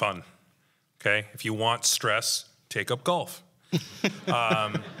supposed to be fun, okay? If you want stress, take up golf.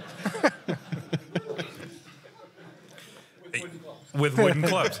 With wooden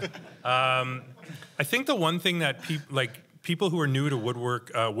clubs. I think the one thing that people who are new to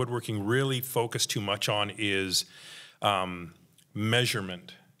woodworking really focus too much on is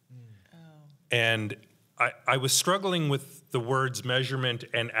measurement. And I was struggling with the words measurement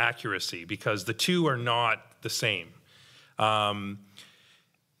and accuracy because the two are not the same. A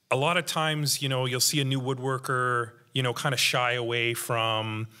lot of times, you'll see a new woodworker, kind of shy away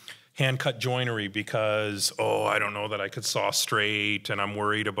from hand-cut joinery because, I don't know that I could saw straight and I'm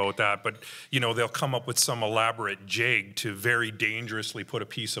worried about that. But, they'll come up with some elaborate jig to very dangerously put a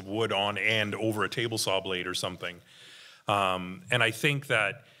piece of wood on and over a table saw blade or something. And I think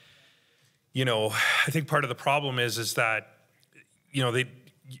that, I think part of the problem is that,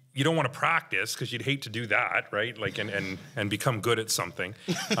 you don't want to practice because you'd hate to do that, right? Like, and become good at something.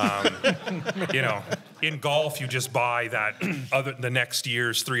 In golf, you just buy the next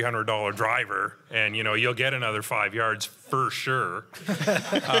year's $300 driver, and you'll get another 5 yards for sure.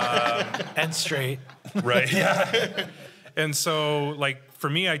 And straight, right? Yeah. And so, like for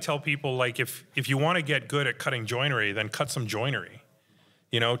me, I tell people like if you want to get good at cutting joinery, then cut some joinery.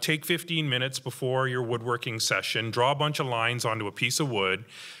 Take 15 minutes before your woodworking session, draw a bunch of lines onto a piece of wood,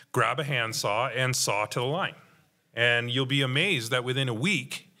 grab a handsaw, and saw to the line. And you'll be amazed that within a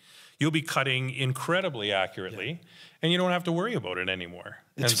week, you'll be cutting incredibly accurately, and you don't have to worry about it anymore.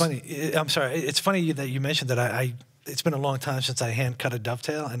 It's funny. I'm sorry. It's funny that you mentioned that it's been a long time since I hand cut a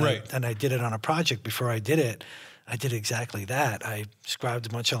dovetail, and I did it on a project. Before I did it, I did exactly that. I scribed a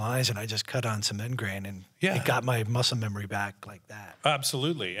bunch of lines and I just cut on some end grain, and it got my muscle memory back like that.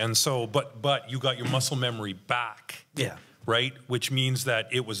 Absolutely. And so, but you got your muscle memory back. Yeah. Right? Which means that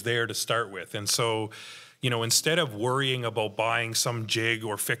it was there to start with. And so, instead of worrying about buying some jig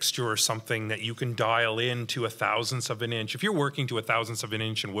or fixture or something that you can dial in to 1/1000th of an inch, if you're working to 1/1000th of an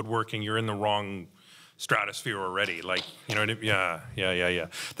inch in woodworking, you're in the wrong stratosphere already. Like, you know, yeah.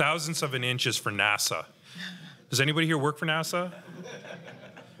 Thousandths of an inch is for NASA. Does anybody here work for NASA?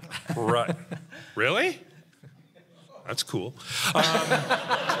 Right. Really? That's cool.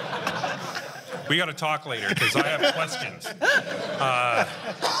 We got to talk later because I have questions.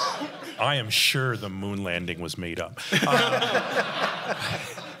 I am sure the moon landing was made up.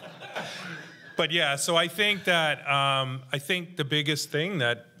 But yeah, so I think that the biggest thing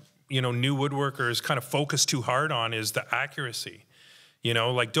that, you know, new woodworkers kind of focus too hard on is the accuracy. You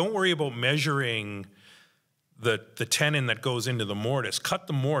know, like, don't worry about measuring the tenon that goes into the mortise. Cut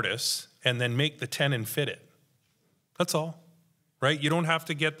the mortise and then make the tenon fit it. That's all. Right? You don't have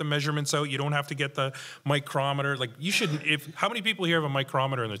to get the measurements out. You don't have to get the micrometer. Like, you shouldn't. How many people here have a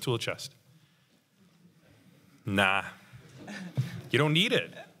micrometer in their tool chest? Nah. You don't need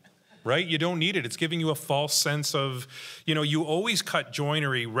it. Right? You don't need it. It's giving you a false sense of, you know, you always cut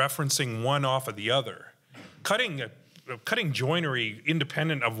joinery referencing one off of the other. Cutting joinery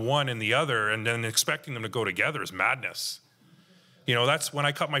independent of one and the other and then expecting them to go together is madness. You know, that's when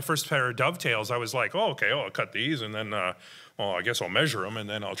I cut my first pair of dovetails, I was like, oh, okay, I'll cut these and then, well, I guess I'll measure them and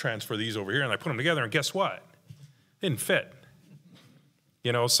then I'll transfer these over here and I put them together and guess what? Didn't fit.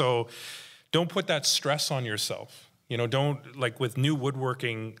 You know, so don't put that stress on yourself. You know, don't, like with new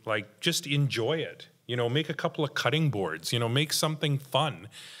woodworking, like just enjoy it. You know, make a couple of cutting boards, you know, make something fun.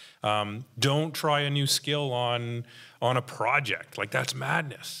 Don't try a new skill on a project. Like, that's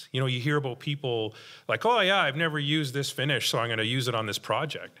madness. You know, you hear about people like, oh yeah, I've never used this finish, so I'm going to use it on this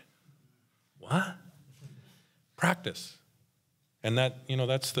project. What? Practice. And that, you know,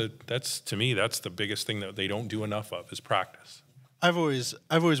 that's to me, that's the biggest thing that they don't do enough of is practice. I've always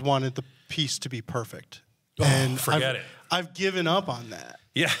wanted the piece to be perfect. Oh, and forget it. I've given up on that.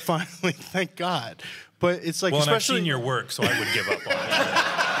 Yeah. Finally, thank God. But it's like, well, especially, and I've seen your work, so I would give up on it.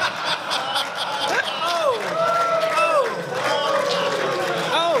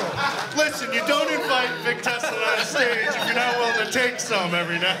 Listen, you don't invite Vic Tesolin on stage if you're not willing to take some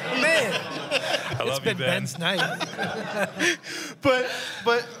every now and then. Man, I love you, Ben. Ben's night. But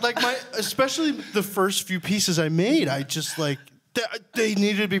like especially the first few pieces I made, I just like, they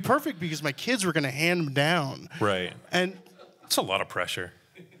needed to be perfect because my kids were going to hand them down. Right. And it's a lot of pressure.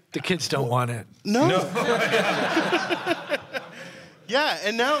 The kids don't want it. No. Yeah,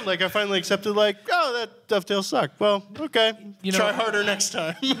 and now, like, I finally accepted, like, oh, that dovetail sucked. Well, okay, try harder next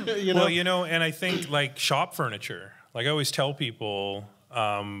time. You know? Well, you know, and I think, like, shop furniture. Like, I always tell people,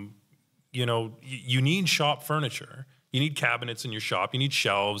 you know, you need shop furniture. You need cabinets in your shop. You need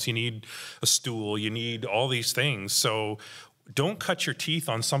shelves. You need a stool. You need all these things. So don't cut your teeth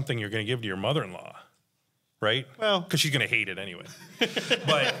on something you're going to give to your mother-in-law, right? Well, because she's going to hate it anyway.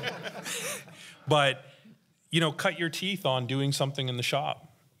 But you know, cut your teeth on doing something in the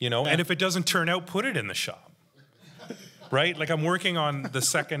shop, you know? Yeah. And if it doesn't turn out, put it in the shop, right? Like, I'm working on the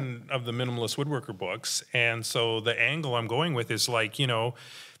second of the Minimalist Woodworker books, and so the angle I'm going with is like, you know,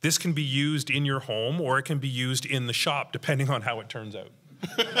 this can be used in your home or it can be used in the shop, depending on how it turns out.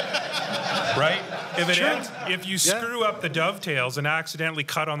 Right? If you screw up the dovetails and accidentally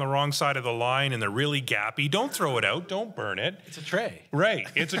cut on the wrong side of the line and they're really gappy, don't throw it out, don't burn it. It's a tray. Right,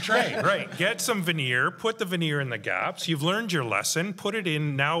 it's a tray, right. Get some veneer, put the veneer in the gaps. You've learned your lesson, put it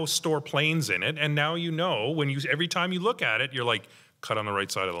in, now store planes in it, and now you know when every time you look at it, you're like, cut on the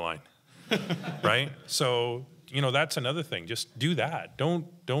right side of the line. Right? So, you know, that's another thing. Just do that. Don't,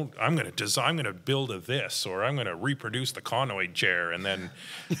 I'm going to build this, or I'm going to reproduce the conoid chair and then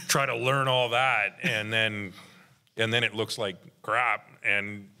try to learn all that. And then it looks like crap.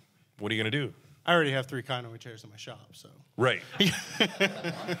 And what are you going to do? I already have 3 conoid chairs in my shop, so. Right.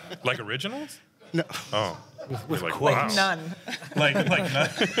 Like originals? No. Oh. With like, quotes. wow. None. like none.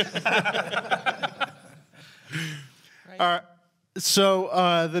 All right.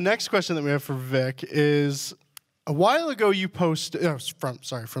 So the next question that we have for Vic is, a while ago you posted, from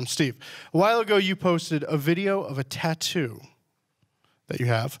Steve. A while ago you posted a video of a tattoo that you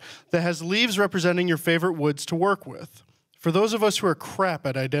have that has leaves representing your favorite woods to work with. For those of us who are crap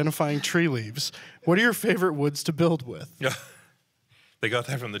at identifying tree leaves, what are your favorite woods to build with? Yeah. They got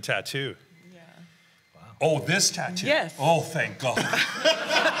that from the tattoo. Yeah. Wow. Oh, this tattoo? Yes. Oh, thank God.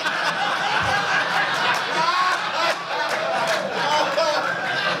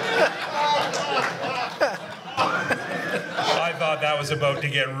 I thought that was about to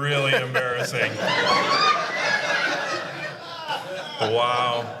get really embarrassing.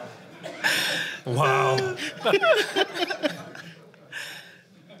 Wow. Wow.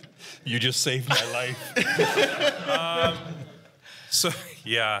 You just saved my life.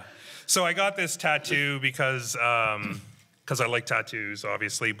 So I got this tattoo because I like tattoos,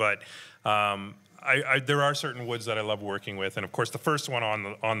 obviously, but there are certain woods that I love working with, and of course the first one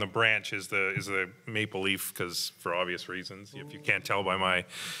on the branch is the maple leaf, because for obvious reasons. If you can't tell by my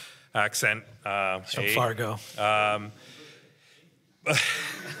accent, From Fargo.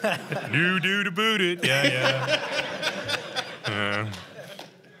 New dude to boot it. Yeah.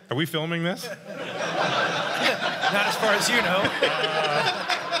 Are we filming this? Not as far as you know.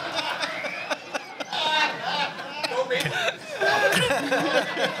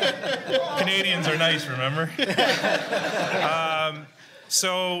 Canadians are nice, remember?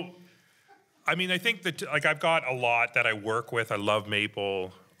 So, I mean, I think that, like, I've got a lot that I work with. I love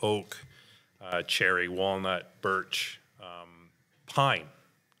maple, oak, cherry, walnut, birch, pine.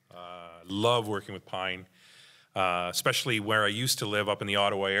 Love working with pine. Especially where I used to live up in the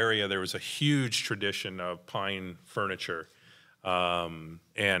Ottawa area, there was a huge tradition of pine furniture.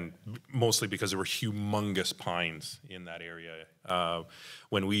 And mostly because there were humongous pines in that area.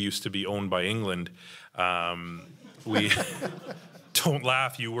 When we used to be owned by England, we, don't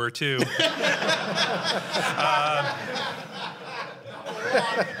laugh, you were too.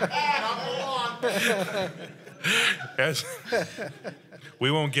 Yes.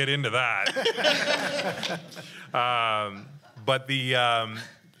 We won't get into that. But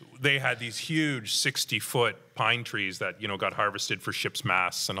they had these huge 60-foot pine trees that, you know, got harvested for ships'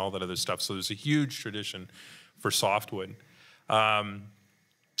 masts and all that other stuff. So there's a huge tradition for softwood.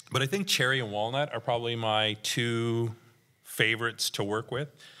 But I think cherry and walnut are probably my two favorites to work with.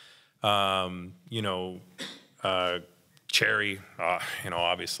 You know, cherry, you know,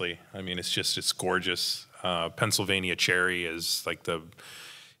 obviously. I mean, it's gorgeous. Pennsylvania cherry is like the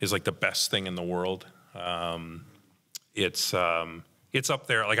best thing in the world. It's up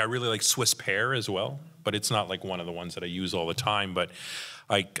there. Like, I really like Swiss pear as well, but it's not like one of the ones that I use all the time. But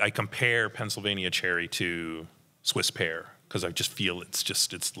I compare Pennsylvania cherry to Swiss pear because I just feel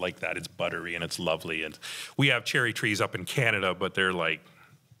it's like that. It's buttery and it's lovely. And we have cherry trees up in Canada, but they're like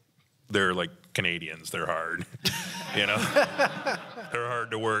Canadians. They're hard, you know. They're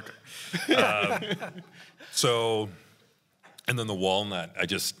hard to work. So, and then the walnut, I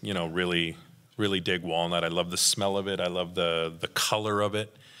just, you know, really dig walnut. I love the smell of it. I love the color of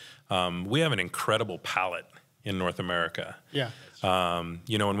it. We have an incredible palate in North America. Yeah.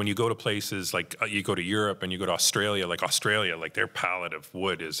 You know, and when you go to places like you go to Europe and you go to Australia, like their palette of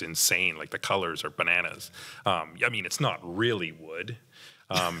wood is insane. Like, the colors are bananas. I mean, it's not really wood.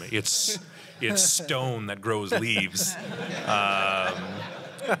 It's stone that grows leaves.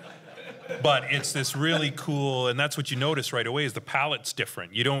 But it's this really cool, and that's what you notice right away is the palete's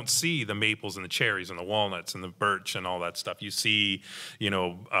different. You don't see the maples and the cherries and the walnuts and the birch and all that stuff. You see, you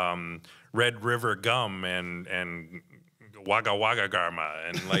know, Red River gum and Wagga Wagga Garma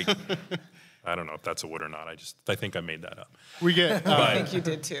and like, I don't know if that's a wood or not. I think I made that up. We get. I think you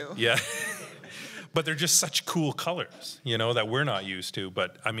did too. Yeah. But they're just such cool colors, you know, that we're not used to.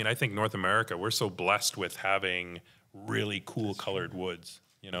 But I mean, I think North America, we're so blessed with having really cool colored woods.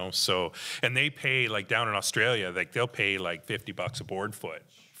 You know, so, and they pay, like, down in Australia, like, they'll pay like $50 a board foot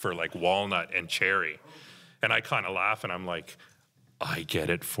for like walnut and cherry. And I kind of laugh and I'm like, I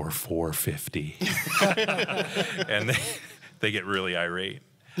get it for $4.50. And they get really irate.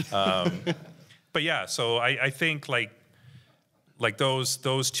 But yeah, so I think like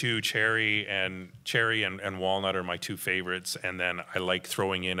those two, cherry and walnut are my two favorites. And then I like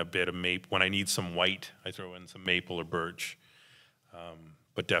throwing in a bit of maple. When I need some white, I throw in some maple or birch.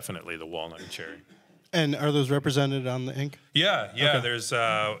 But definitely the walnut and cherry. And are those represented on the ink? Yeah. Okay. There's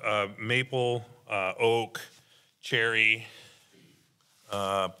maple, oak, cherry,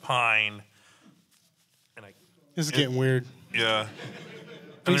 pine, and this is getting weird. Yeah.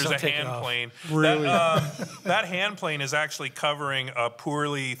 And there's a hand plane. Really? That hand plane is actually covering a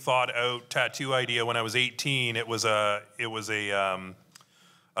poorly thought out tattoo idea. When I was 18, it was a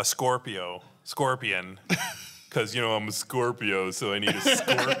scorpion. Because, you know, I'm a Scorpio, so I need a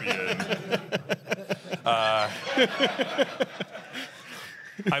scorpion.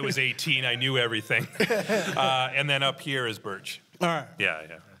 I was 18. I knew everything. And then up here is birch. All right. Yeah.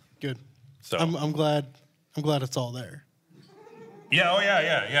 Good. So I'm glad it's all there. Yeah. Oh,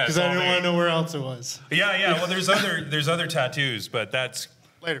 yeah. Because I didn't want to know where else it was. Yeah. Well, there's other tattoos, but that's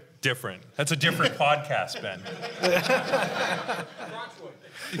Later. Different. That's a different podcast, Ben.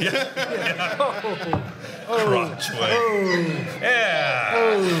 Yeah. Crotchwood.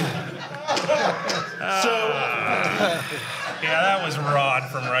 Yeah. Yeah, that was Rod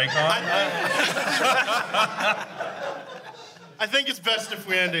from Raycon. I think it's best if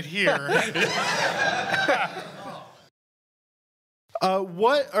we end it here.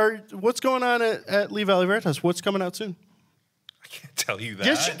 What's going on at Lee Valley Veritas? What's coming out soon? I can't tell you that.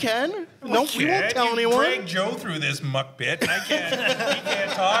 Yes, you can. No, we won't tell you anyone. Drag Joe through this muck pit. I can't. He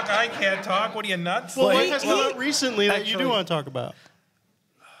can't talk. I can't talk. What are you nuts? Well, what has come out recently that you do want to talk about?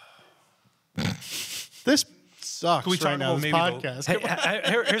 This sucks Can we talk right now. about This maybe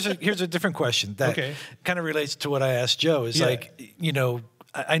podcast. Here's a different question that Okay. kind of relates to what I asked Joe. Is Yeah. like, you know,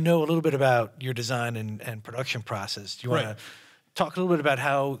 I know a little bit about your design and production process. Do you want Right. to talk a little bit about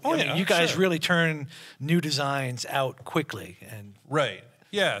how Oh, I mean, yeah, you guys sure. really turn new designs out quickly? And Right.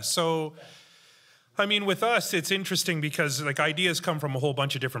 Yeah. So, I mean, with us, it's interesting because like ideas come from a whole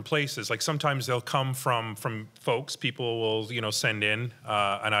bunch of different places. Like sometimes they'll come from folks. People will, send in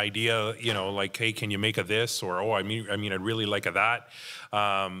an idea, like, hey, can you make a this? Or, oh, I mean, I'd really like a that.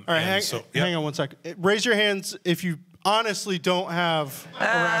 All right, hang on one second. Raise your hands if you honestly don't have a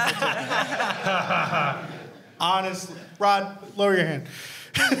raffle ticket. Honestly. Rod, lower your hand.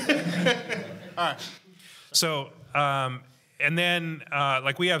 All right. So, and then,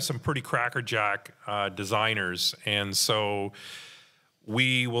 like, we have some pretty crackerjack designers, and so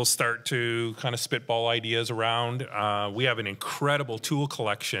we will start to kind of spitball ideas around. We have an incredible tool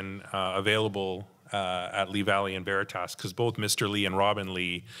collection available at Lee Valley and Veritas, because both Mr. Lee and Robin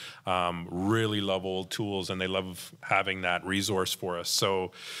Lee really love old tools, and they love having that resource for us.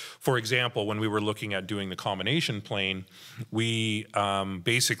 So, for example, when we were looking at doing the combination plane, we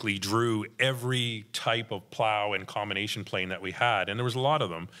basically drew every type of plow and combination plane that we had, and there was a lot of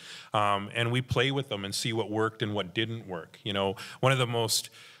them. And we play with them and see what worked and what didn't work. One of the most,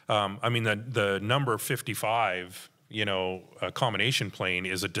 the number 55, combination plane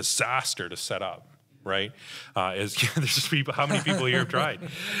is a disaster to set up. Right? There's just people, how many people here have tried?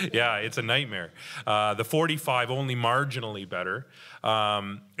 Yeah, it's a nightmare. The 45 only marginally better.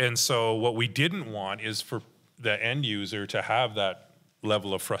 And so what we didn't want is for the end user to have that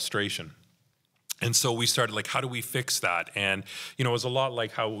level of frustration. And so we started like, how do we fix that? And, it was a lot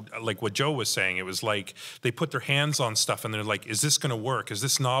like what Joe was saying. It was like they put their hands on stuff and they're like, is this going to work? Is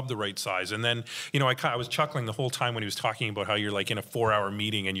this knob the right size? And then, I was chuckling the whole time when he was talking about how you're like in a 4-hour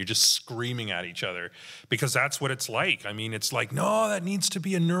meeting and you're just screaming at each other, because that's what it's like. I mean, it's like, no, that needs to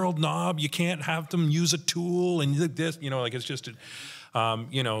be a knurled knob. You can't have them use a tool and this, like it's just,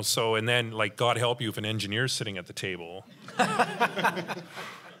 so, and then like, God help you if an engineer's sitting at the table.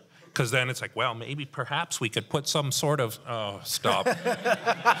 Because then it's like, well, perhaps we could put some sort of, stop.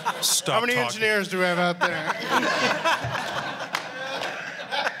 Stop. How many talking. engineers do we have out there?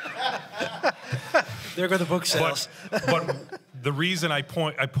 there go the book sales. But the reason I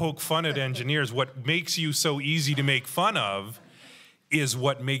poke fun at engineers, what makes you so easy to make fun of is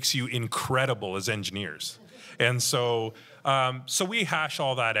what makes you incredible as engineers. And so, so we hash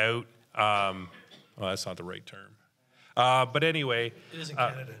all that out. Well, that's not the right term. But anyway, it is in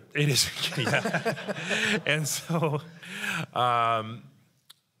Canada. It is, yeah. And so,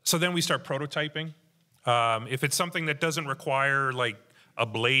 so then we start prototyping. If it's something that doesn't require like a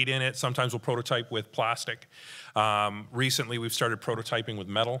blade in it, sometimes we'll prototype with plastic. Recently, we've started prototyping with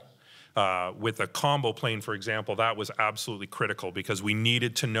metal. With a combo plane, for example, that was absolutely critical because we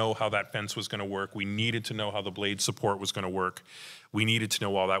needed to know how that fence was going to work. We needed to know how the blade support was going to work. We needed to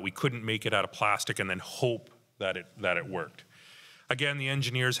know all that. We couldn't make it out of plastic and then hope that it worked. Again, the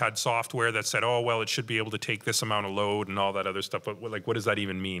engineers had software that said, oh, well, it should be able to take this amount of load and all that other stuff. But like, what does that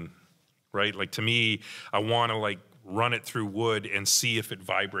even mean, right? Like, to me, I want to like run it through wood and see if it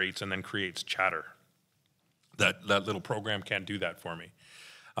vibrates and then creates chatter. That little program can't do that for me.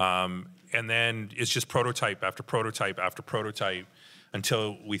 And then it's just prototype after prototype after prototype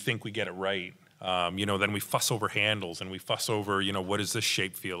until we think we get it right. Then we fuss over handles and we fuss over, what does this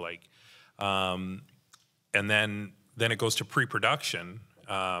shape feel like? And then it goes to pre-production,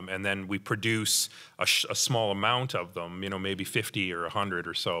 and then we produce a small amount of them, maybe 50 or 100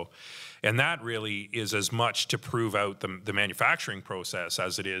 or so. And that really is as much to prove out the manufacturing process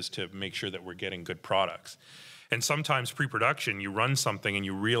as it is to make sure that we're getting good products. And sometimes pre-production, you run something and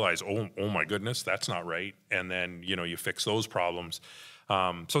you realize, oh my goodness, that's not right. And then, you fix those problems.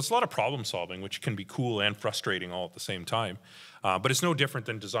 So it's a lot of problem solving, which can be cool and frustrating all at the same time. But it's no different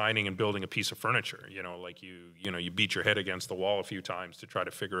than designing and building a piece of furniture. Like you beat your head against the wall a few times to try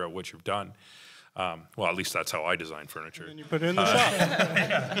to figure out what you've done. Well, at least that's how I design furniture. And you put it in the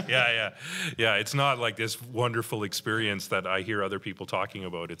shop. Yeah. It's not like this wonderful experience that I hear other people talking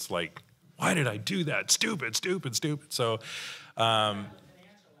about. It's like, why did I do that? Stupid. So,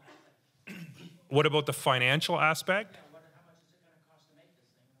 what about the financial aspect?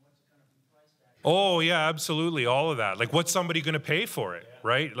 Oh yeah, absolutely, all of that. Like, what's somebody going to pay for it,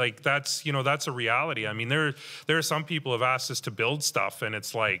 right? Like that's a reality. I mean, there are some people who have asked us to build stuff, and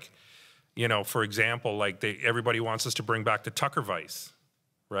it's like, You know, for example, like everybody wants us to bring back the Tucker vise,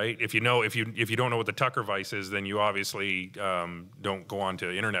 right? If you don't know what the Tucker vise is, then you obviously don't go on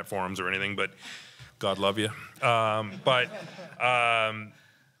to internet forums or anything. But God love you.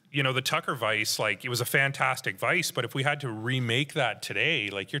 You know, the Tucker vise, like, it was a fantastic vise, but if we had to remake that today,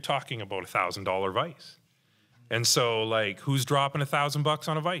 like, you're talking about $1,000 vise. And so, like, who's dropping $1,000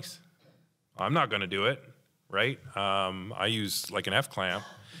 on a vise? I'm not going to do it, right? I use, like, an F-clamp.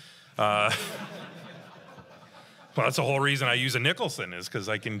 Well, that's the whole reason I use a Nicholson, is because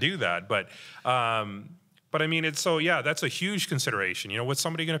I can do that. But I mean, it's so, yeah, that's a huge consideration. You know, what's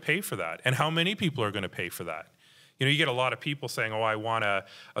somebody going to pay for that? And how many people are going to pay for that? You know, you get a lot of people saying, oh, I want a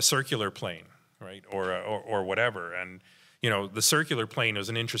circular plane, right? Or whatever. And, you know, the circular plane is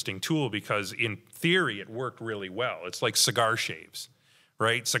an interesting tool because in theory, it worked really well. It's like cigar shaves,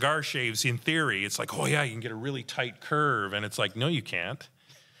 right? Cigar shaves, in theory, it's like, oh yeah, you can get a really tight curve. And it's like, no, you can't.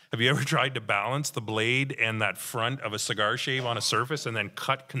 Have you ever tried to balance the blade and that front of a cigar shave on a surface and then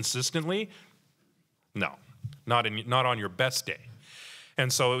cut consistently? No, not on your best day. And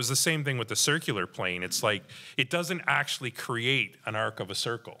so it was the same thing with the circular plane. It's like, it doesn't actually create an arc of a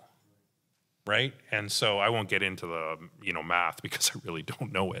circle, right? And so I won't get into the, you know, math because I really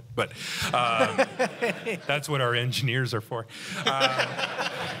don't know it, but that's what our engineers are for.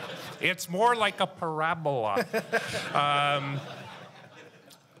 It's more like a parabola.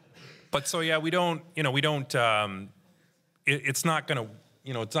 But so, yeah, it's not going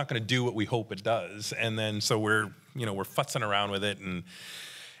to do what we hope it does. And then, so we're futzing around with it. And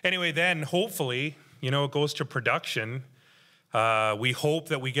anyway, then hopefully, you know, it goes to production. We hope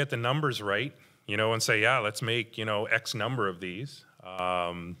that we get the numbers right, you know, and say, yeah, let's make, you know, X number of these.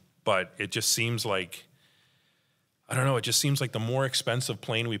 But it just seems like, I don't know, it just seems like the more expensive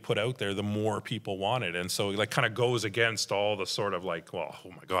plane we put out there, the more people want it. And so it, like, kind of goes against all the sort of like, well, oh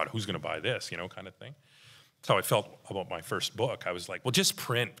my God, who's going to buy this, you know, kind of thing. That's how I felt about my first book. I was like, well, just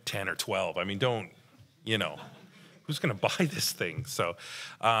print 10 or 12. I mean, don't, you know, who's going to buy this thing? So,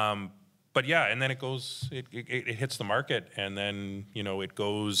 but yeah, and then it goes, it hits the market, and then, you know, it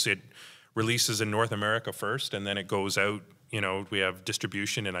releases in North America first, and then it goes out, you know, we have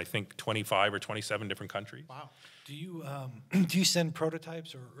distribution in, I think, 25 or 27 different countries. Wow. Do you send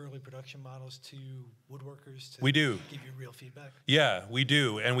prototypes or early production models to woodworkers to we do. Give you real feedback? Yeah, we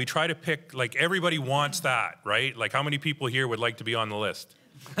do. And we try to pick, like, everybody wants that, right? Like, how many people here would like to be on the list?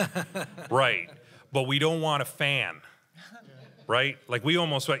 Right. But we don't want a fan. Right? Like, we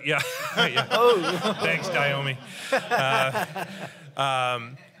almost went, yeah. Yeah. Oh. Thanks, Diomi.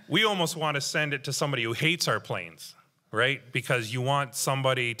 We almost want to send it to somebody who hates our planes. Right? Because you want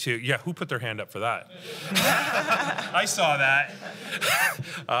somebody to, yeah, who put their hand up for that? I saw that.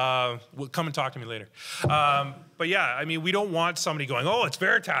 Well, come and talk to me later. But yeah, I mean, we don't want somebody going, oh, it's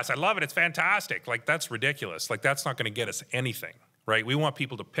Veritas, I love it, it's fantastic. Like, that's ridiculous. Like, that's not going to get us anything, right? We want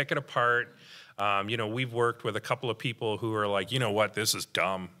people to pick it apart. You know, we've worked with a couple of people who are like, you know what, this is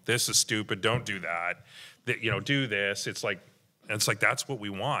dumb, this is stupid, don't do that. You know, do this. It's like, that's what we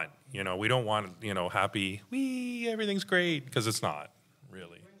want. You know, we don't want, you know, happy, wee, everything's great, because it's not,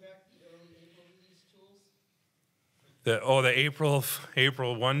 really. The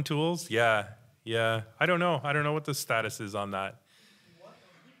April 1 tools? Yeah. I don't know what the status is on that.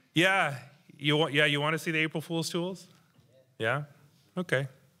 Yeah. You want to see the April Fool's tools? Yeah? Okay.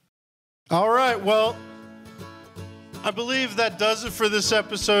 All right, well, I believe that does it for this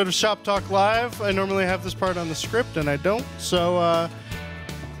episode of Shop Talk Live. I normally have this part on the script, and I don't, so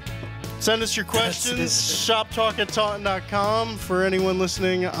send us your questions, shoptalk@taunton.com for anyone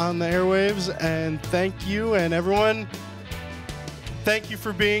listening on the airwaves. And thank you, and everyone, thank you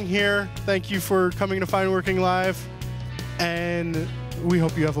for being here. Thank you for coming to Fine Working Live, and we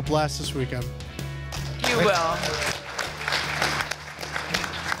hope you have a blast this weekend. You will.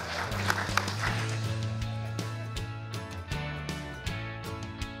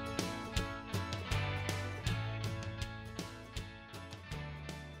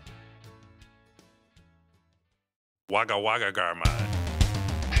 Wagga Wagga Garmad.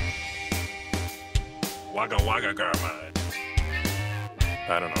 Wagga Wagga Garmad.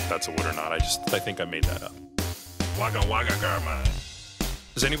 I don't know if that's a word or not. I think I made that up. Wagga Wagga Garmad.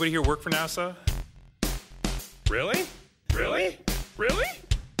 Does anybody here work for NASA? Really? Really? Really?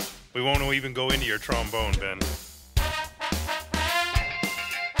 We won't even go into your trombone, Ben.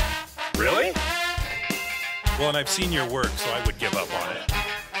 Really? Well, and I've seen your work, so I would give up on it.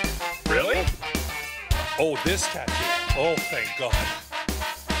 Really? Oh, this tattoo. Oh, thank God.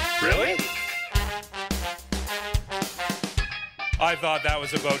 Really? I thought that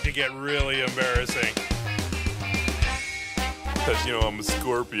was about to get really embarrassing. Because, you know, I'm a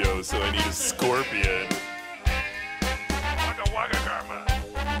Scorpio, so I need a scorpion. Waka waka karma.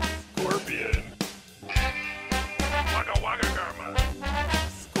 Scorpion. Waka waka karma.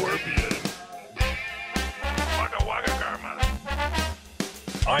 Scorpion. Waka waka karma.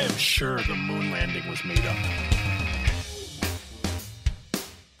 I am sure the moon landing was made up.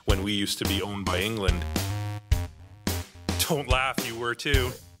 When we used to be owned by England. Don't laugh, you were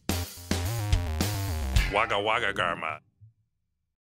too. Wagga wagga garma.